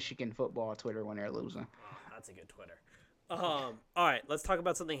good as Michigan football Twitter when they're losing. Oh, that's a good Twitter. All right, let's talk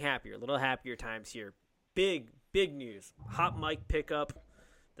about something happier. A little happier times here. Big news. Hot mic pickup.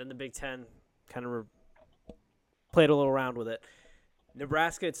 Then the Big Ten kind of played a little around with it.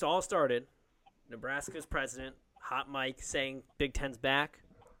 Nebraska, it's all started. Nebraska's president, hot mic, saying Big Ten's back.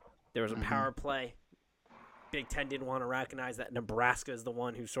 There was a power play. Big Ten didn't want to recognize that Nebraska is the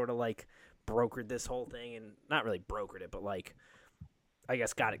one who sort of like brokered this whole thing, and not really brokered it, but like I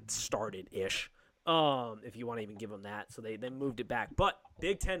guess got it started-ish. If you want to even give them that. So they moved it back. But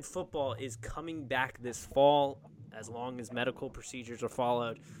Big Ten football is coming back this fall as long as medical procedures are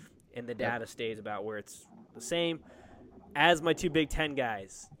followed and the data stays about where it's the same. As my two Big Ten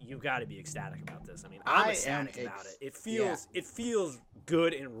guys, you've got to be ecstatic about this. I mean, I'm ecstatic about it. It feels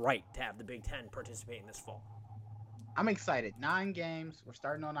good and right to have the Big Ten participating this fall. I'm excited. 9 games. We're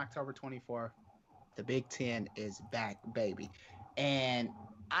starting on October 24th. The Big Ten is back, baby. And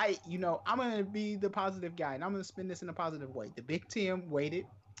I'm going to be the positive guy, and I'm going to spin this in a positive way. The Big Ten waited,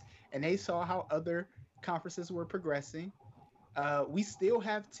 and they saw how other conferences were progressing. We still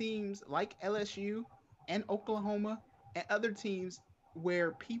have teams like LSU and Oklahoma and other teams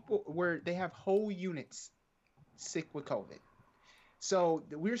where they have whole units sick with COVID. So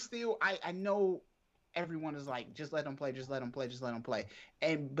we're still, I know everyone is like, just let them play, just let them play, just let them play.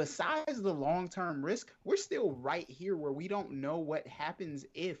 And besides the long-term risk, we're still right here where we don't know what happens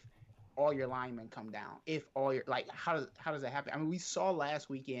if all your linemen come down. If all your, like, how does that happen? I mean, we saw last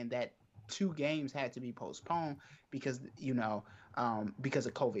weekend that 2 games had to be postponed because of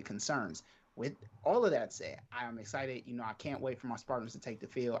COVID concerns. With all of that said, I am excited. I can't wait for my Spartans to take the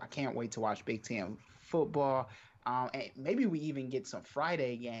field. I can't wait to watch Big Ten football. And maybe we even get some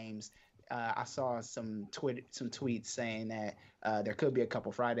Friday games. I saw some tweets saying that there could be a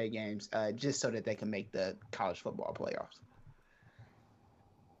couple Friday games just so that they can make the college football playoffs.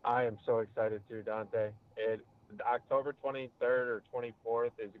 I am so excited too, Dante. October 23rd or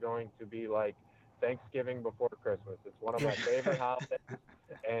 24th is going to be like Thanksgiving before Christmas. It's one of my favorite holidays,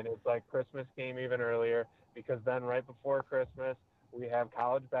 and it's like Christmas came even earlier because then right before Christmas we have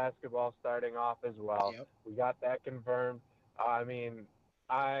college basketball starting off as well. Yep. We got that confirmed. I mean,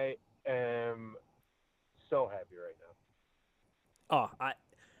 I am so happy right now.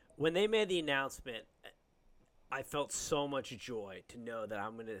 When they made the announcement, I felt so much joy to know that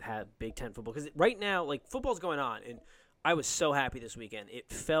I'm going to have Big Ten football because right now, like, football's going on, and I was so happy this weekend. It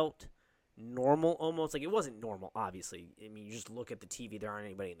felt normal almost. Like, it wasn't normal, obviously. I mean, you just look at the TV, there aren't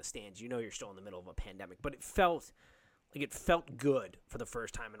anybody in the stands. You know you're still in the middle of a pandemic, but it felt good for the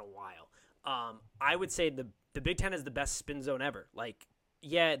first time in a while. I would say the Big Ten is the best spin zone ever. Like,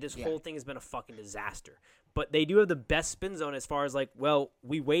 this whole thing has been a fucking disaster. But they do have the best spin zone as far as, like, well,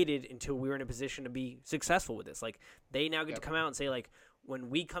 we waited until we were in a position to be successful with this. Like, they now get to come out and say, like, when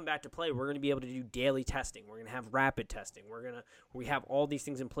we come back to play, we're going to be able to do daily testing. We're going to have rapid testing. We have all these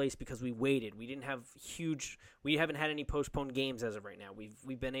things in place because we waited. We haven't had any postponed games as of right now.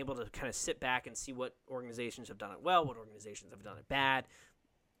 We've been able to kind of sit back and see what organizations have done it well, what organizations have done it bad,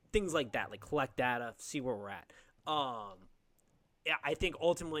 things like that, like collect data, see where we're at. I think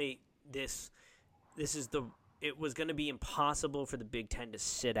ultimately it was going to be impossible for the Big Ten to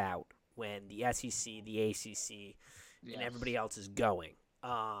sit out when the SEC, the ACC, and everybody else is going.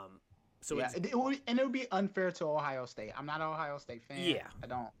 It would be unfair to Ohio State. I'm not an Ohio State fan. Yeah. I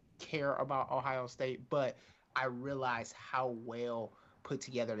don't care about Ohio State, but I realize how well put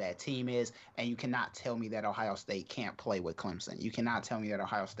together that team is, and you cannot tell me that Ohio State can't play with Clemson. You cannot tell me that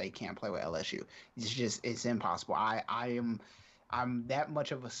Ohio State can't play with LSU. It's impossible. I'm that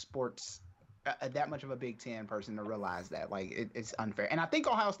much of a sports that much of a Big Ten person to realize that it's unfair. And I think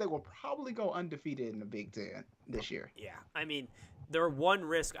Ohio State will probably go undefeated in the Big Ten this year. Yeah, I mean, their one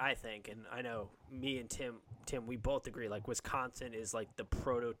risk, I think, and I know me and Tim, we both agree. Like Wisconsin is like the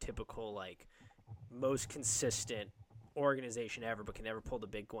prototypical like most consistent organization ever, but can never pull the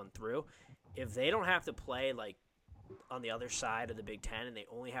big one through. If they don't have to play like on the other side of the Big Ten and they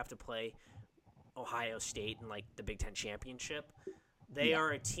only have to play Ohio State in like the Big Ten championship, they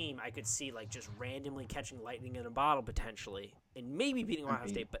are a team I could see like just randomly catching lightning in a bottle potentially and maybe beating Ohio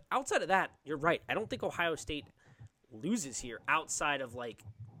State. But outside of that, you're right. I don't think Ohio State loses here outside of like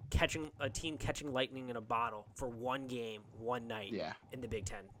catching lightning in a bottle for one game, one night in the Big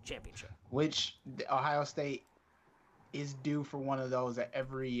Ten championship. Which Ohio State is due for one of those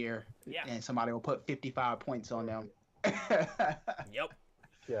every year. Yeah. And somebody will put 55 points on them. Yep.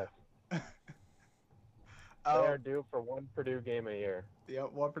 Yes. They are due for one Purdue game a year.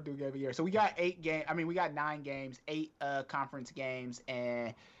 Yep, one Purdue game a year. So we got 9 games, 8 conference games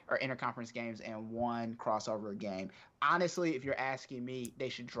or interconference games, and 1 crossover game. Honestly, if you're asking me, they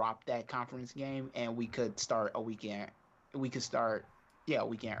should drop that conference game, and we could start a weekend. We could start, a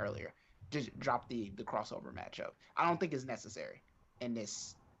weekend earlier. Just drop the crossover matchup. I don't think it's necessary in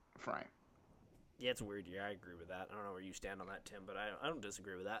this frame. Yeah, it's a weird year. I agree with that. I don't know where you stand on that, Tim, but I don't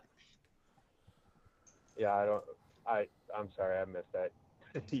disagree with that. Yeah, I'm sorry, I missed that.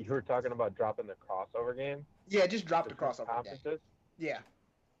 You were talking about dropping the crossover game? Yeah, just drop the crossover conferences? game.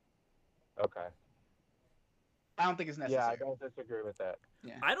 Yeah. Okay. I don't think it's necessary. Yeah, I don't disagree with that.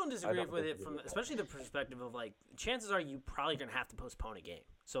 Yeah. I don't disagree with it from especially the perspective of like chances are you probably gonna have to postpone a game.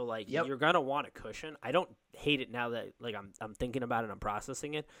 So like you're gonna want a cushion. I don't hate it now that like I'm thinking about it, I'm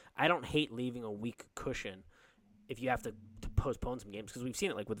processing it. I don't hate leaving a week cushion if you have to postpone some games because we've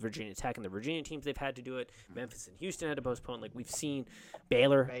seen it like with Virginia Tech and the Virginia teams they've had to do it. Memphis and Houston had to postpone. Like we've seen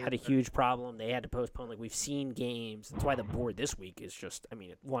Baylor had a huge problem. They had to postpone. Like we've seen games. That's why the board this week is just. I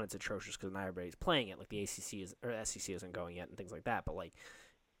mean, it's atrocious because not everybody's playing it. Like the ACC or SEC isn't going yet and things like that. But like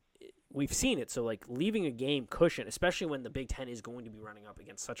we've seen it. So like leaving a game cushion, especially when the Big Ten is going to be running up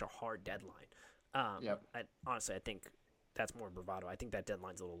against such a hard deadline. Honestly, I think that's more bravado. I think that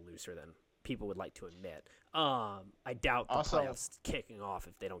deadline's a little looser than people would like to admit. I doubt the playoffs kicking off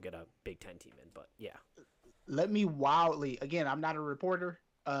if they don't get a Big Ten team in, but yeah. Let me again, I'm not a reporter,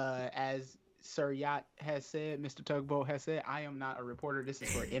 as Sir Yacht has said, Mr. Tugboat has said, I am not a reporter. This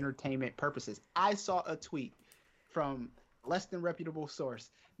is for entertainment purposes. I saw a tweet from less than reputable source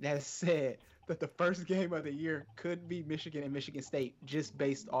that said that the first game of the year could be Michigan and Michigan State just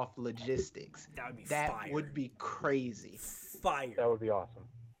based off logistics. That would be crazy. Fire. That would be awesome.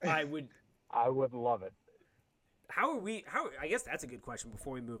 I would love it. I guess that's a good question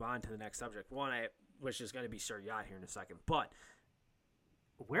before we move on to the next subject. One, which is going to be Sir Yacht here in a second. But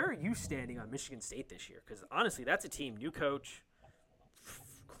where are you standing on Michigan State this year? Because honestly, that's a team, new coach,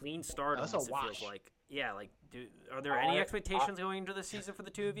 clean start. That's a wash. Feels like. Yeah, like, are there any expectations going into the season for the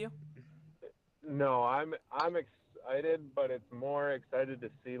two of you? No, I'm excited, but it's more excited to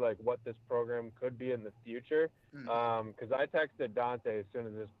see like what this program could be in the future. Because I texted Dante as soon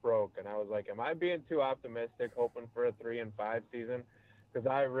as this broke, and I was like, "Am I being too optimistic, hoping for a 3-5 season?" Because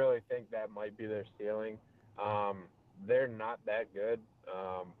I really think that might be their ceiling. They're not that good,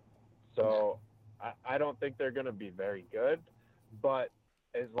 so I don't think they're going to be very good. But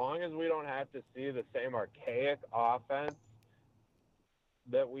as long as we don't have to see the same archaic offense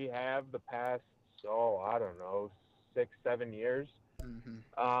that we have the past, 6-7 years,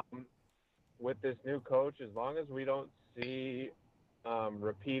 with this new coach, as long as we don't see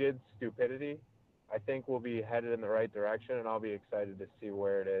repeated stupidity, I think we'll be headed in the right direction, and I'll be excited to see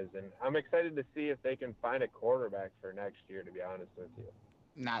where it is. And I'm excited to see if they can find a quarterback for next year, to be honest with you.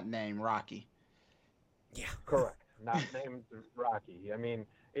 Not named Rocky. Yeah. Correct. Not named Rocky. I mean,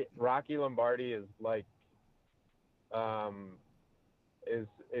 Rocky Lombardi is like is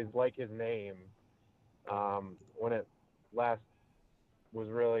like his name when it last was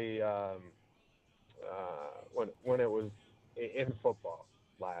really when it was in football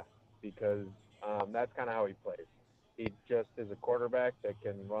last, because that's kind of how he plays. He just is a quarterback that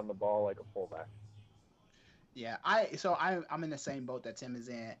can run the ball like a fullback. Yeah, I'm in the same boat that Tim is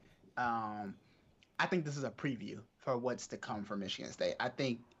in. I think this is a preview for what's to come for Michigan State. I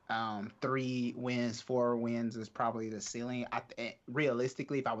think 3 wins, 4 wins is probably the ceiling.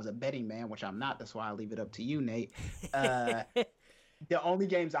 Realistically, if I was a betting man, which I'm not, that's why I leave it up to you, Nate. The only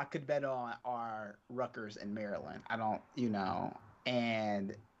games I could bet on are Rutgers and Maryland. I don't,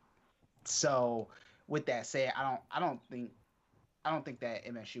 and so with that said, I don't think I don't think that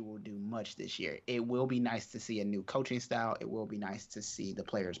MSU will do much this year. It will be nice to see a new coaching style. It will be nice to see the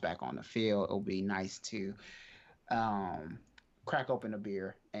players back on the field. It'll be nice to um, crack open a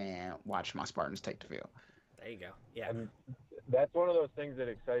beer and watch my Spartans take the field. There you go. Yeah. And that's one of those things that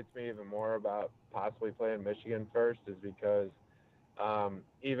excites me even more about possibly playing Michigan first is because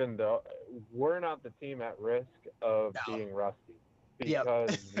even though we're not the team at risk of being rusty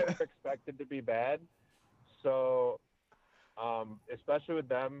because we're expected to be bad. So especially with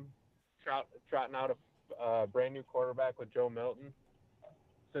them trotting out a brand new quarterback with Joe Milton,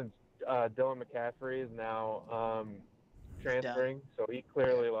 since Dylan McCaffrey is now transferring, so he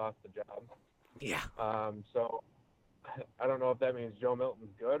clearly lost the job. Yeah. So I don't know if that means Joe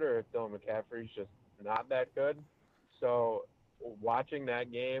Milton's good or if Dylan McCaffrey's just not that good. So watching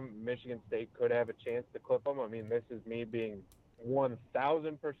that game, Michigan State could have a chance to clip them. I mean, this is me being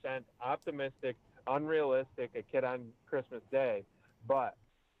 1,000% optimistic, unrealistic, a kid on Christmas Day, but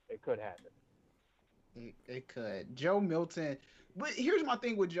it could happen. It could. Joe Milton. But here's my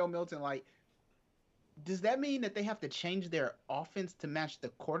thing with Joe Milton. Like, does that mean that they have to change their offense to match the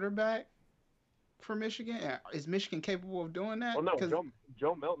quarterback for Michigan? Is Michigan capable of doing that? Well, no,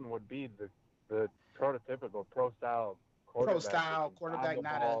 Joe Milton would be the prototypical pro-style quarterback.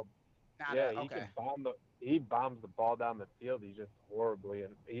 He bombs the ball down the field. He's just horribly,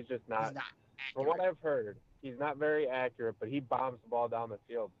 and he's just not from what I've heard, he's not very accurate, but he bombs the ball down the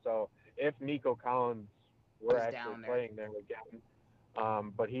field. So if Nico Collins were actually playing there again,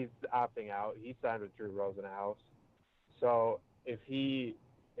 but he's opting out. He signed with Drew Rosenhaus. So if he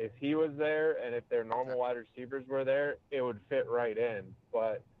was there and if their normal wide receivers were there, it would fit right in.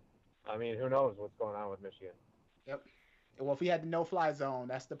 But, I mean, who knows what's going on with Michigan. Yep. Well, if he had the no-fly zone,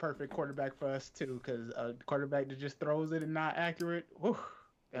 that's the perfect quarterback for us, too, because a quarterback that just throws it and not accurate, whew,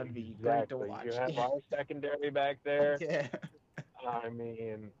 that'd be great to watch. You have our secondary back there. Yeah. I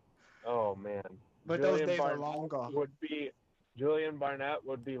mean, oh, man. But those days are long gone. Julian Barnett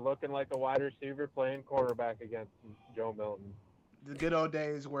would be looking like a wide receiver playing quarterback against Joe Milton. The good old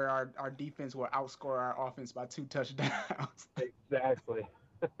days where our defense will outscore our offense by 2 touchdowns. Exactly.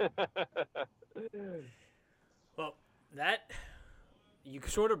 Well, you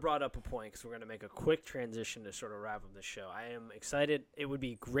sort of brought up a point because we're going to make a quick transition to sort of wrap up the show. I am excited. It would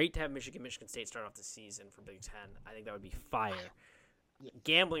be great to have Michigan State start off the season for Big Ten. I think that would be fire.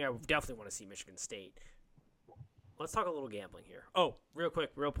 Gambling, I would definitely want to see Michigan State. Let's talk a little gambling here. Oh, real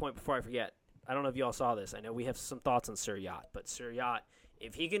quick, real point before I forget. I don't know if you all saw this. I know we have some thoughts on Sir Yacht, but Sir Yacht,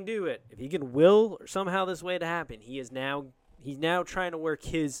 if he can do it, if he can will or somehow this way to happen, he's now trying to work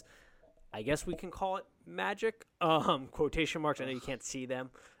his, I guess we can call it magic, quotation marks. I know you can't see them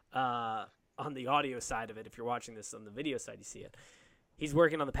on the audio side of it. If you're watching this on the video side, you see it. He's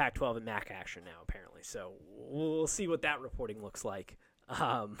working on the Pac-12 and MAC action now, apparently. So we'll see what that reporting looks like.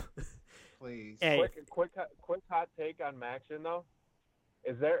 Please. Hey. Quick hot take on Maction, though.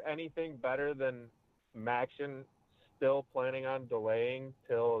 Is there anything better than Maction still planning on delaying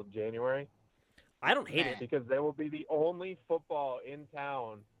till January? I don't hate it. Because they will be the only football in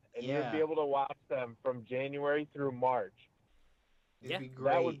town, and you'll be able to watch them from January through March. It'd be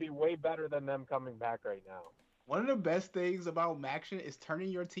great. That would be way better than them coming back right now. One of the best things about Maction is turning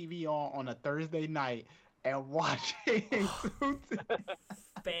your TV on a Thursday night and watching.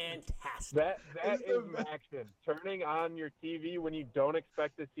 Fantastic. That is Maction. Turning on your TV when you don't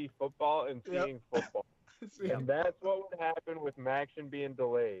expect to see football and seeing football. And that's what would happen with Maction being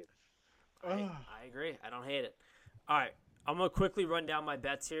delayed. I agree. I don't hate it. All right. I'm going to quickly run down my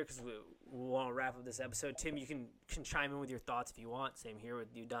bets here because we want to wrap up this episode. Tim, you can chime in with your thoughts if you want. Same here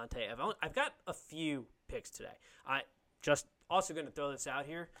with you, Dante. I've got a few picks today. I just also going to throw this out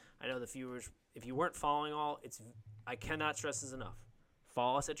here. I know the viewers, if you weren't following all, I cannot stress this enough.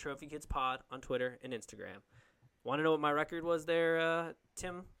 Follow us at Trophy Kids Pod on Twitter and Instagram. Want to know what my record was there,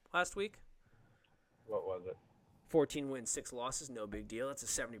 Tim, last week? What was it? 14 wins, 6 losses. No big deal. That's a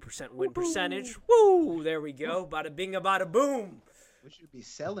 70% win percentage. Woo! There we go. Bada bing, bada boom. We should be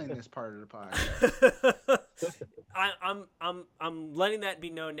selling this part of the podcast. I'm letting that be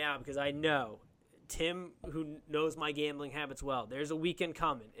known now because I know Tim, who knows my gambling habits well, there's a weekend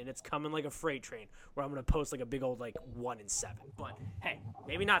coming, and it's coming like a freight train where I'm going to post like a big old 1-7. But, hey,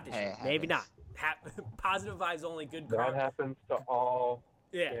 maybe not this year. Maybe not. Positive vibes only, good karma. That happens to all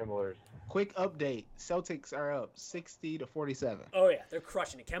gamblers. Quick update. Celtics are up 60-47. Oh, yeah. They're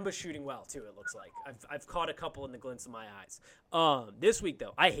crushing it. Kemba's shooting well, too, it looks like. I've caught a couple in the glints of my eyes. This week,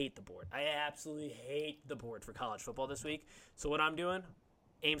 though, I hate the board. I absolutely hate the board for college football this week. So what I'm doing,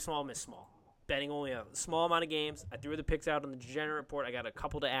 aim small, miss small. Betting only a small amount of games. I threw the picks out on the degenerate report. I got a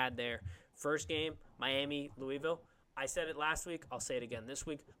couple to add there. First game, Miami, Louisville. I said it last week. I'll say it again this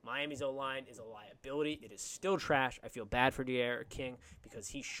week. Miami's O-line is a liability. It is still trash. I feel bad for De'Aaron King because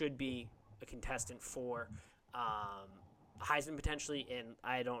he should be a contestant for Heisman potentially, and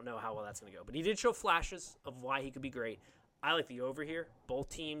I don't know how well that's going to go. But he did show flashes of why he could be great. I like the over here. Both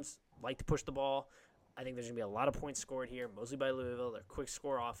teams like to push the ball. I think there's going to be a lot of points scored here, mostly by Louisville. They're quick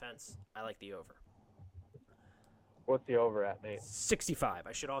score offense. I like the over. What's the over at, Nate? 65.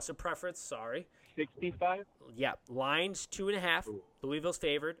 I should also preference, sorry. 65? Yeah, lines 2.5. Ooh. Louisville's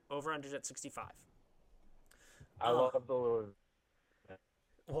favored. Over-unders at 65. I love the Louisville.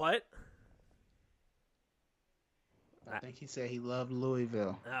 What? I think he said he loved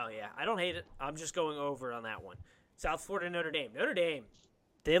Louisville. Oh, yeah. I don't hate it. I'm just going over on that one. South Florida, Notre Dame. Notre Dame,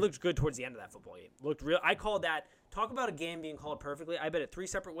 they looked good towards the end of that football game. Looked real. I called that. Talk about a game being called perfectly. I bet it 3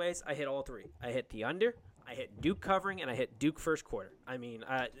 separate ways. I hit all 3. I hit the under. I hit Duke covering, and I hit Duke first quarter. I mean,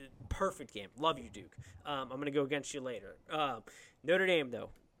 perfect game. Love you, Duke. I'm going to go against you later. Notre Dame, though,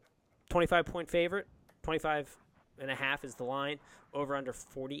 25-point favorite. 25.5 is the line. Over under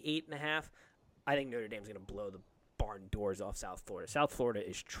 48.5. I think Notre Dame's going to blow the barn doors off South Florida. South Florida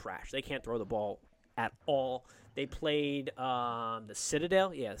is trash. They can't throw the ball at all. They played the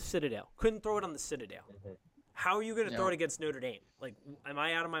Citadel. Yeah, the Citadel. Couldn't throw it on the Citadel. Mm-hmm. How are you going to throw it against Notre Dame? Like, am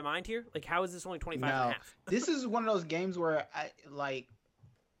I out of my mind here? Like, how is this only 25.5? This is one of those games where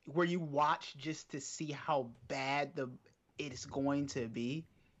where you watch just to see how bad it's going to be.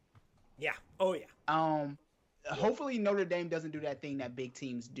 Yeah. Oh, yeah. Hopefully Notre Dame doesn't do that thing that big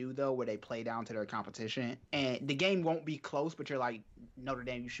teams do, though, where they play down to their competition. And the game won't be close, but you're like, Notre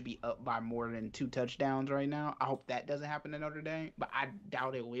Dame, you should be up by more than 2 touchdowns right now. I hope that doesn't happen to Notre Dame, but I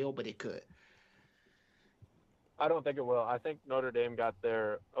doubt it will, but it could. I don't think it will. I think Notre Dame got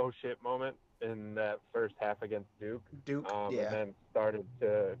their oh shit moment in that first half against Duke. And then started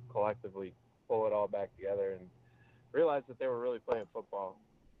to collectively pull it all back together and realized that they were really playing football.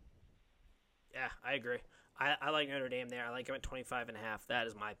 Yeah, I agree. I like Notre Dame there. I like them at 25.5. That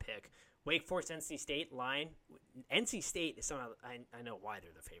is my pick. Wake Forest, NC State line. NC State is somehow I know why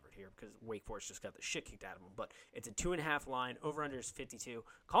they're the favorite here because Wake Forest just got the shit kicked out of them. But it's a 2.5 line. Over under is 52.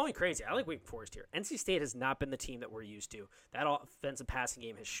 Call me crazy. I like Wake Forest here. NC State has not been the team that we're used to. That offensive passing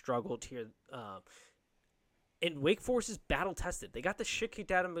game has struggled here. And Wake Forest is battle tested. They got the shit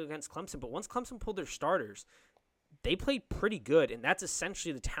kicked out of them against Clemson. But once Clemson pulled their starters, they played pretty good, and that's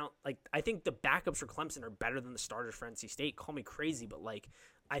essentially the talent. Like, I think the backups for Clemson are better than the starters for NC State. Call me crazy, but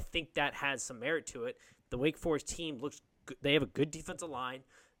I think that has some merit to it. The Wake Forest team looks good. They have a good defensive line.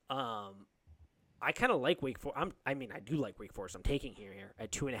 I kind of like Wake Forest. I do like Wake Forest. I'm taking here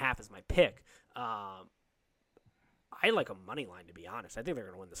at 2.5 as my pick. I like a money line, to be honest. I think they're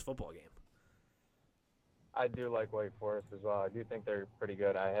going to win this football game. I do like Wake Forest as well. I do think they're pretty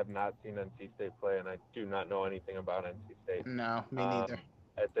good. I have not seen NC State play, and I do not know anything about NC State. No, me neither.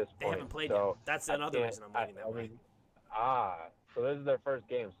 At this point. They haven't played yet. That's another reason I'm leaning that way. So this is their first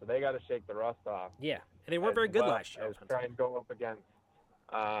game, so they got to shake the rust off. Yeah, and they weren't very good last year. I was trying to go up against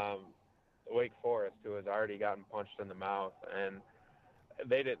Wake Forest, who has already gotten punched in the mouth, and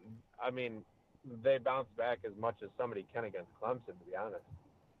they didn't. I mean, they bounced back as much as somebody can against Clemson, to be honest.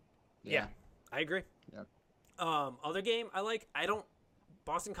 Yeah, I agree. Yep. Other game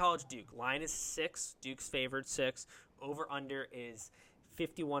Boston College Duke. Line is 6. Duke's favored 6. Over under is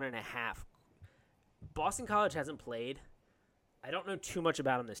 51.5. Boston College hasn't played. I don't know too much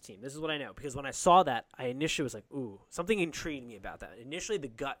about this team. This is what I know because when I saw that, I initially was like, ooh, something intrigued me about that. Initially, the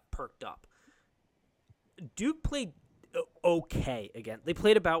gut perked up. Duke played okay again. They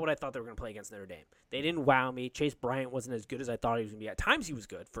played about what I thought they were going to play against Notre Dame. They didn't wow me. Chase Bryant wasn't as good as I thought he was going to be. At times he was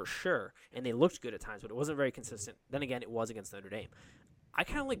good, for sure, and they looked good at times, but it wasn't very consistent. Then again, it was against Notre Dame. I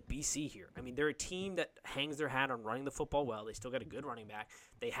kind of like BC here. I mean, they're a team that hangs their hat on running the football well. They still got a good running back.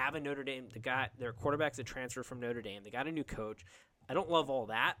 They have a Notre Dame. Their quarterback's a transfer from Notre Dame. They got a new coach. I don't love all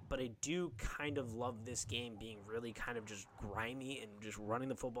that, but I do kind of love this game being really kind of just grimy and just running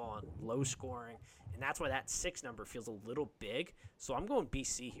the football and low scoring. And that's why that 6 number feels a little big. So I'm going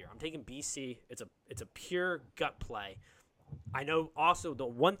BC here. I'm taking BC. It's a pure gut play. I know also the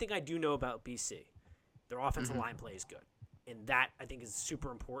one thing I do know about BC, their offensive line play is good. And that, I think, is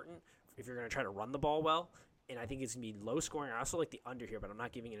super important if you're going to try to run the ball well. And I think it's going to be low scoring. I also like the under here, but I'm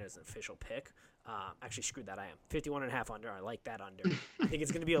not giving it as an official pick. Actually, screw that. I am 51.5 under. I like that under. I think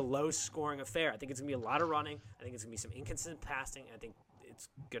it's going to be a low scoring affair. I think it's going to be a lot of running. I think it's going to be some inconsistent passing. I think it's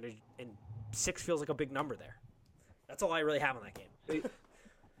going to – and 6 feels like a big number there. That's all I really have on that game.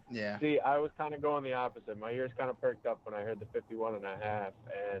 See, I was kind of going the opposite. My ears kind of perked up when I heard the 51.5,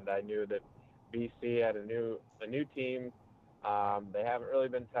 and I knew that BC had a new team. They haven't really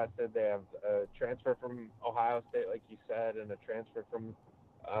been tested. They have a transfer from Ohio State, like you said, and a transfer from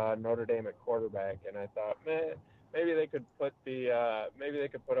Notre Dame at quarterback. And I thought, man, maybe they could put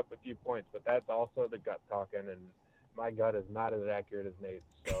up a few points, but that's also the gut talking, and my gut is not as accurate as Nate's.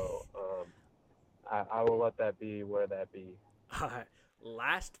 So I will let that be where that be.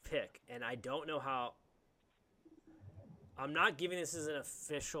 Last pick, and I don't know how. I'm not giving this as an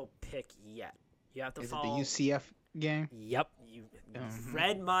official pick yet. You have to follow. Is it the UCF game? Yep, you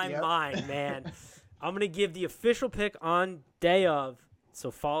read my mind, man. I'm gonna give the official pick on day of. So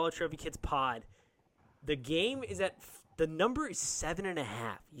follow Trophy Kids Pod. The game is the number is 7.5.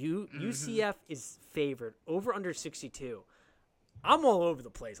 UCF is favored over under 62. I'm all over the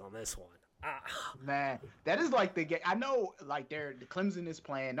place on this one. Man, that is like the game. I know, like the Clemson is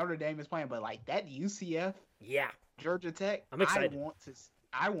playing, Notre Dame is playing, but like that UCF, Georgia Tech, I'm excited.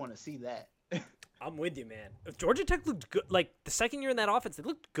 I want to see that. I'm with you, man. Georgia Tech looked good. Like the second year in that offense, they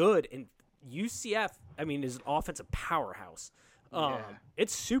looked good. And UCF, I mean, is an offensive powerhouse.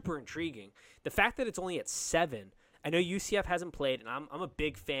 It's super intriguing. The fact that it's only at 7. I know UCF hasn't played, and I'm a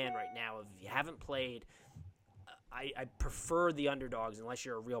big fan right now. If you haven't played, I prefer the underdogs unless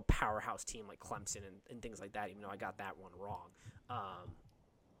you're a real powerhouse team like Clemson and things like that. Even though I got that one wrong.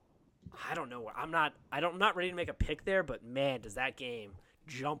 I don't know. I'm not ready to make a pick there, but man, does that game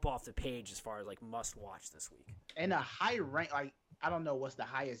jump off the page as far as like must watch this week. And a high rank, like I don't know what's the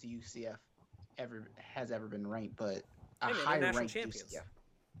highest UCF has ever been ranked, but high ranked UCF.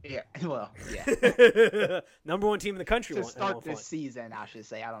 Yeah, well, yeah. Number 1 team in the country to start this season, I should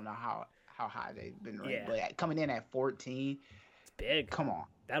say. I don't know how high they've been ranked, but coming in at 14, it's big. Come on,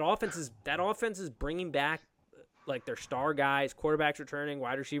 that offense is bringing back like their star guys, quarterbacks returning,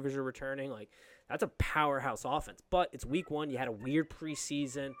 wide receivers are returning. Like that's a powerhouse offense. But it's week 1. You had a weird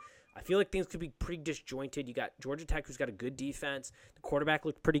preseason. I feel like things could be pretty disjointed. You got Georgia Tech, who's got a good defense. The quarterback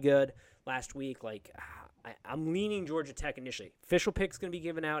looked pretty good last week. Like I'm leaning Georgia Tech initially. Official pick's going to be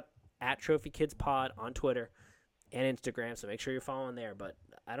given out at Trophy Kids Pod on Twitter and Instagram, so make sure you're following there. But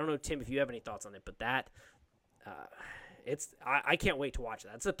I don't know, Tim, if you have any thoughts on it. But that I can't wait to watch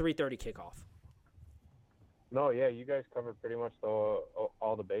that. It's a 3:30 kickoff. No, yeah, you guys covered pretty much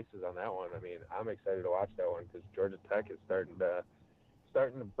all the bases on that one. I mean, I'm excited to watch that one because Georgia Tech is starting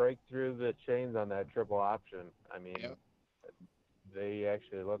to break through the chains on that triple option. I mean, they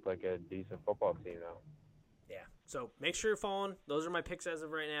actually look like a decent football team now. Yeah, so make sure you're following. Those are my picks as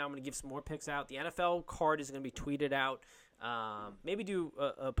of right now. I'm going to give some more picks out. The NFL card is going to be tweeted out. Maybe do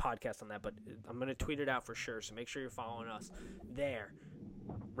a podcast on that, but I'm going to tweet it out for sure, so make sure you're following us there.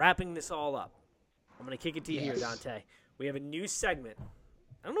 Wrapping this all up, I'm going to kick it to you here, Dante. We have a new segment.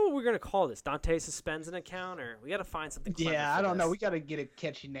 I don't know what we're going to call this. Dante suspends an account, or we got to find something clever I don't know. We got to get a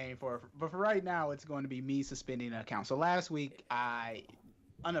catchy name for it. But for right now, it's going to be me suspending an account. So last week, I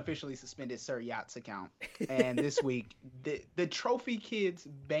unofficially suspended Sir Yacht's account. And this week, the Trophy Kids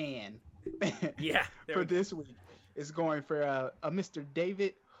ban for this week is going for a Mr.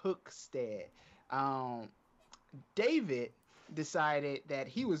 David Hookstead. David decided that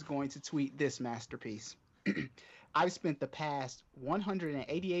he was going to tweet this masterpiece. I've spent the past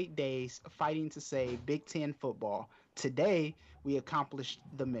 188 days fighting to save Big Ten football. Today, we accomplished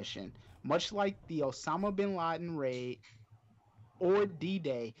the mission. Much like the Osama bin Laden raid or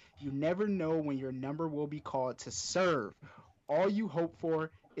D-Day, you never know when your number will be called to serve. All you hope for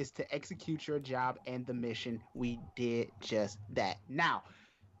is to execute your job and the mission. We did just that. Now,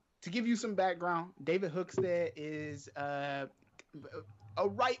 to give you some background, David Hookstead is a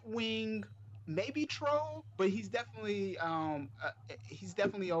right-wing maybe troll, but he's definitely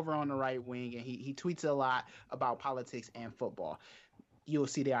over on the right wing, and he tweets a lot about politics and football. You'll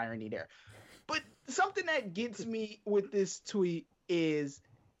see the irony there. But something that gets me with this tweet is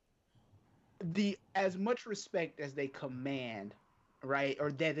as much respect as they command, right,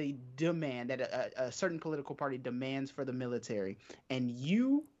 or that they demand, that a certain political party demands for the military, and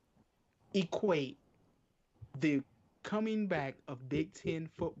you equate the coming back of Big Ten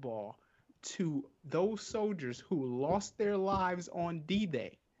football to those soldiers who lost their lives on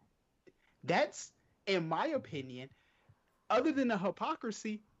D-Day. That's, in my opinion, other than the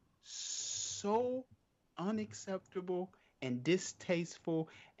hypocrisy, so unacceptable and distasteful,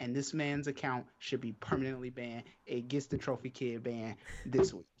 and this man's account should be permanently banned. It gets the Trophy Kid ban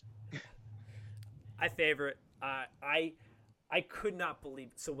this week. I favor it. I could not believe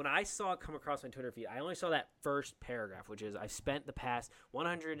it. So when I saw it come across my Twitter feed, I only saw that first paragraph, which is, I've spent the past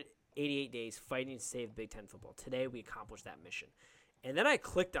 188 days fighting to save Big Ten football. Today we accomplished that mission. And then I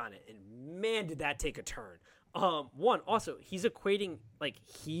clicked on it, and man, did that take a turn. One, also, he's equating, like,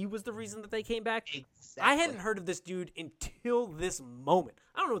 he was the reason that they came back. Exactly. I hadn't heard of this dude until this moment.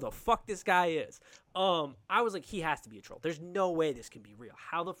 I don't know who the fuck this guy is. I was like, he has to be a troll. There's no way this can be real.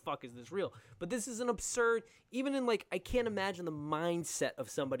 How the fuck is this real? But this is an absurd, even in, like, I can't imagine the mindset of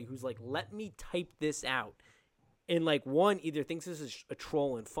somebody who's like, let me type this out. And, like, one, either thinks this is a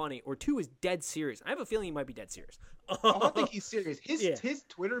troll and funny, or two, is dead serious. I have a feeling he might be dead serious. I think he's serious. His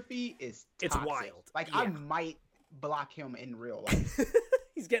Twitter feed is toxic. It's wild. Like, yeah. I might block him in real life.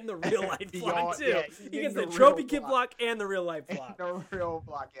 He's getting the real life block, too. Yeah, he gets the trophy kid block and the real life block. The real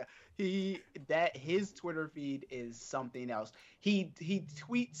block, yeah. His Twitter feed is something else. He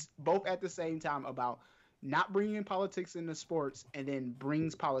tweets both at the same time about not bringing politics into sports and then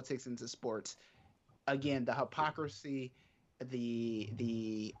brings politics into sports. Again, the hypocrisy,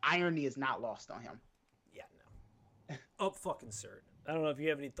 the irony is not lost on him. Yeah, no. Fucking absurd. I don't know if you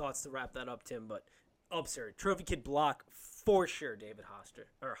have any thoughts to wrap that up, Tim, but absurd. Trophy kid block for sure, David Hostead.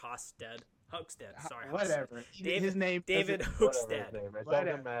 Sorry, whatever. His name, David Hookstead. It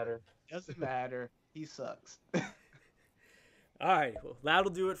doesn't matter. Doesn't matter. He sucks. All right, well,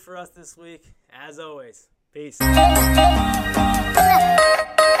 that'll do it for us this week. As always, peace.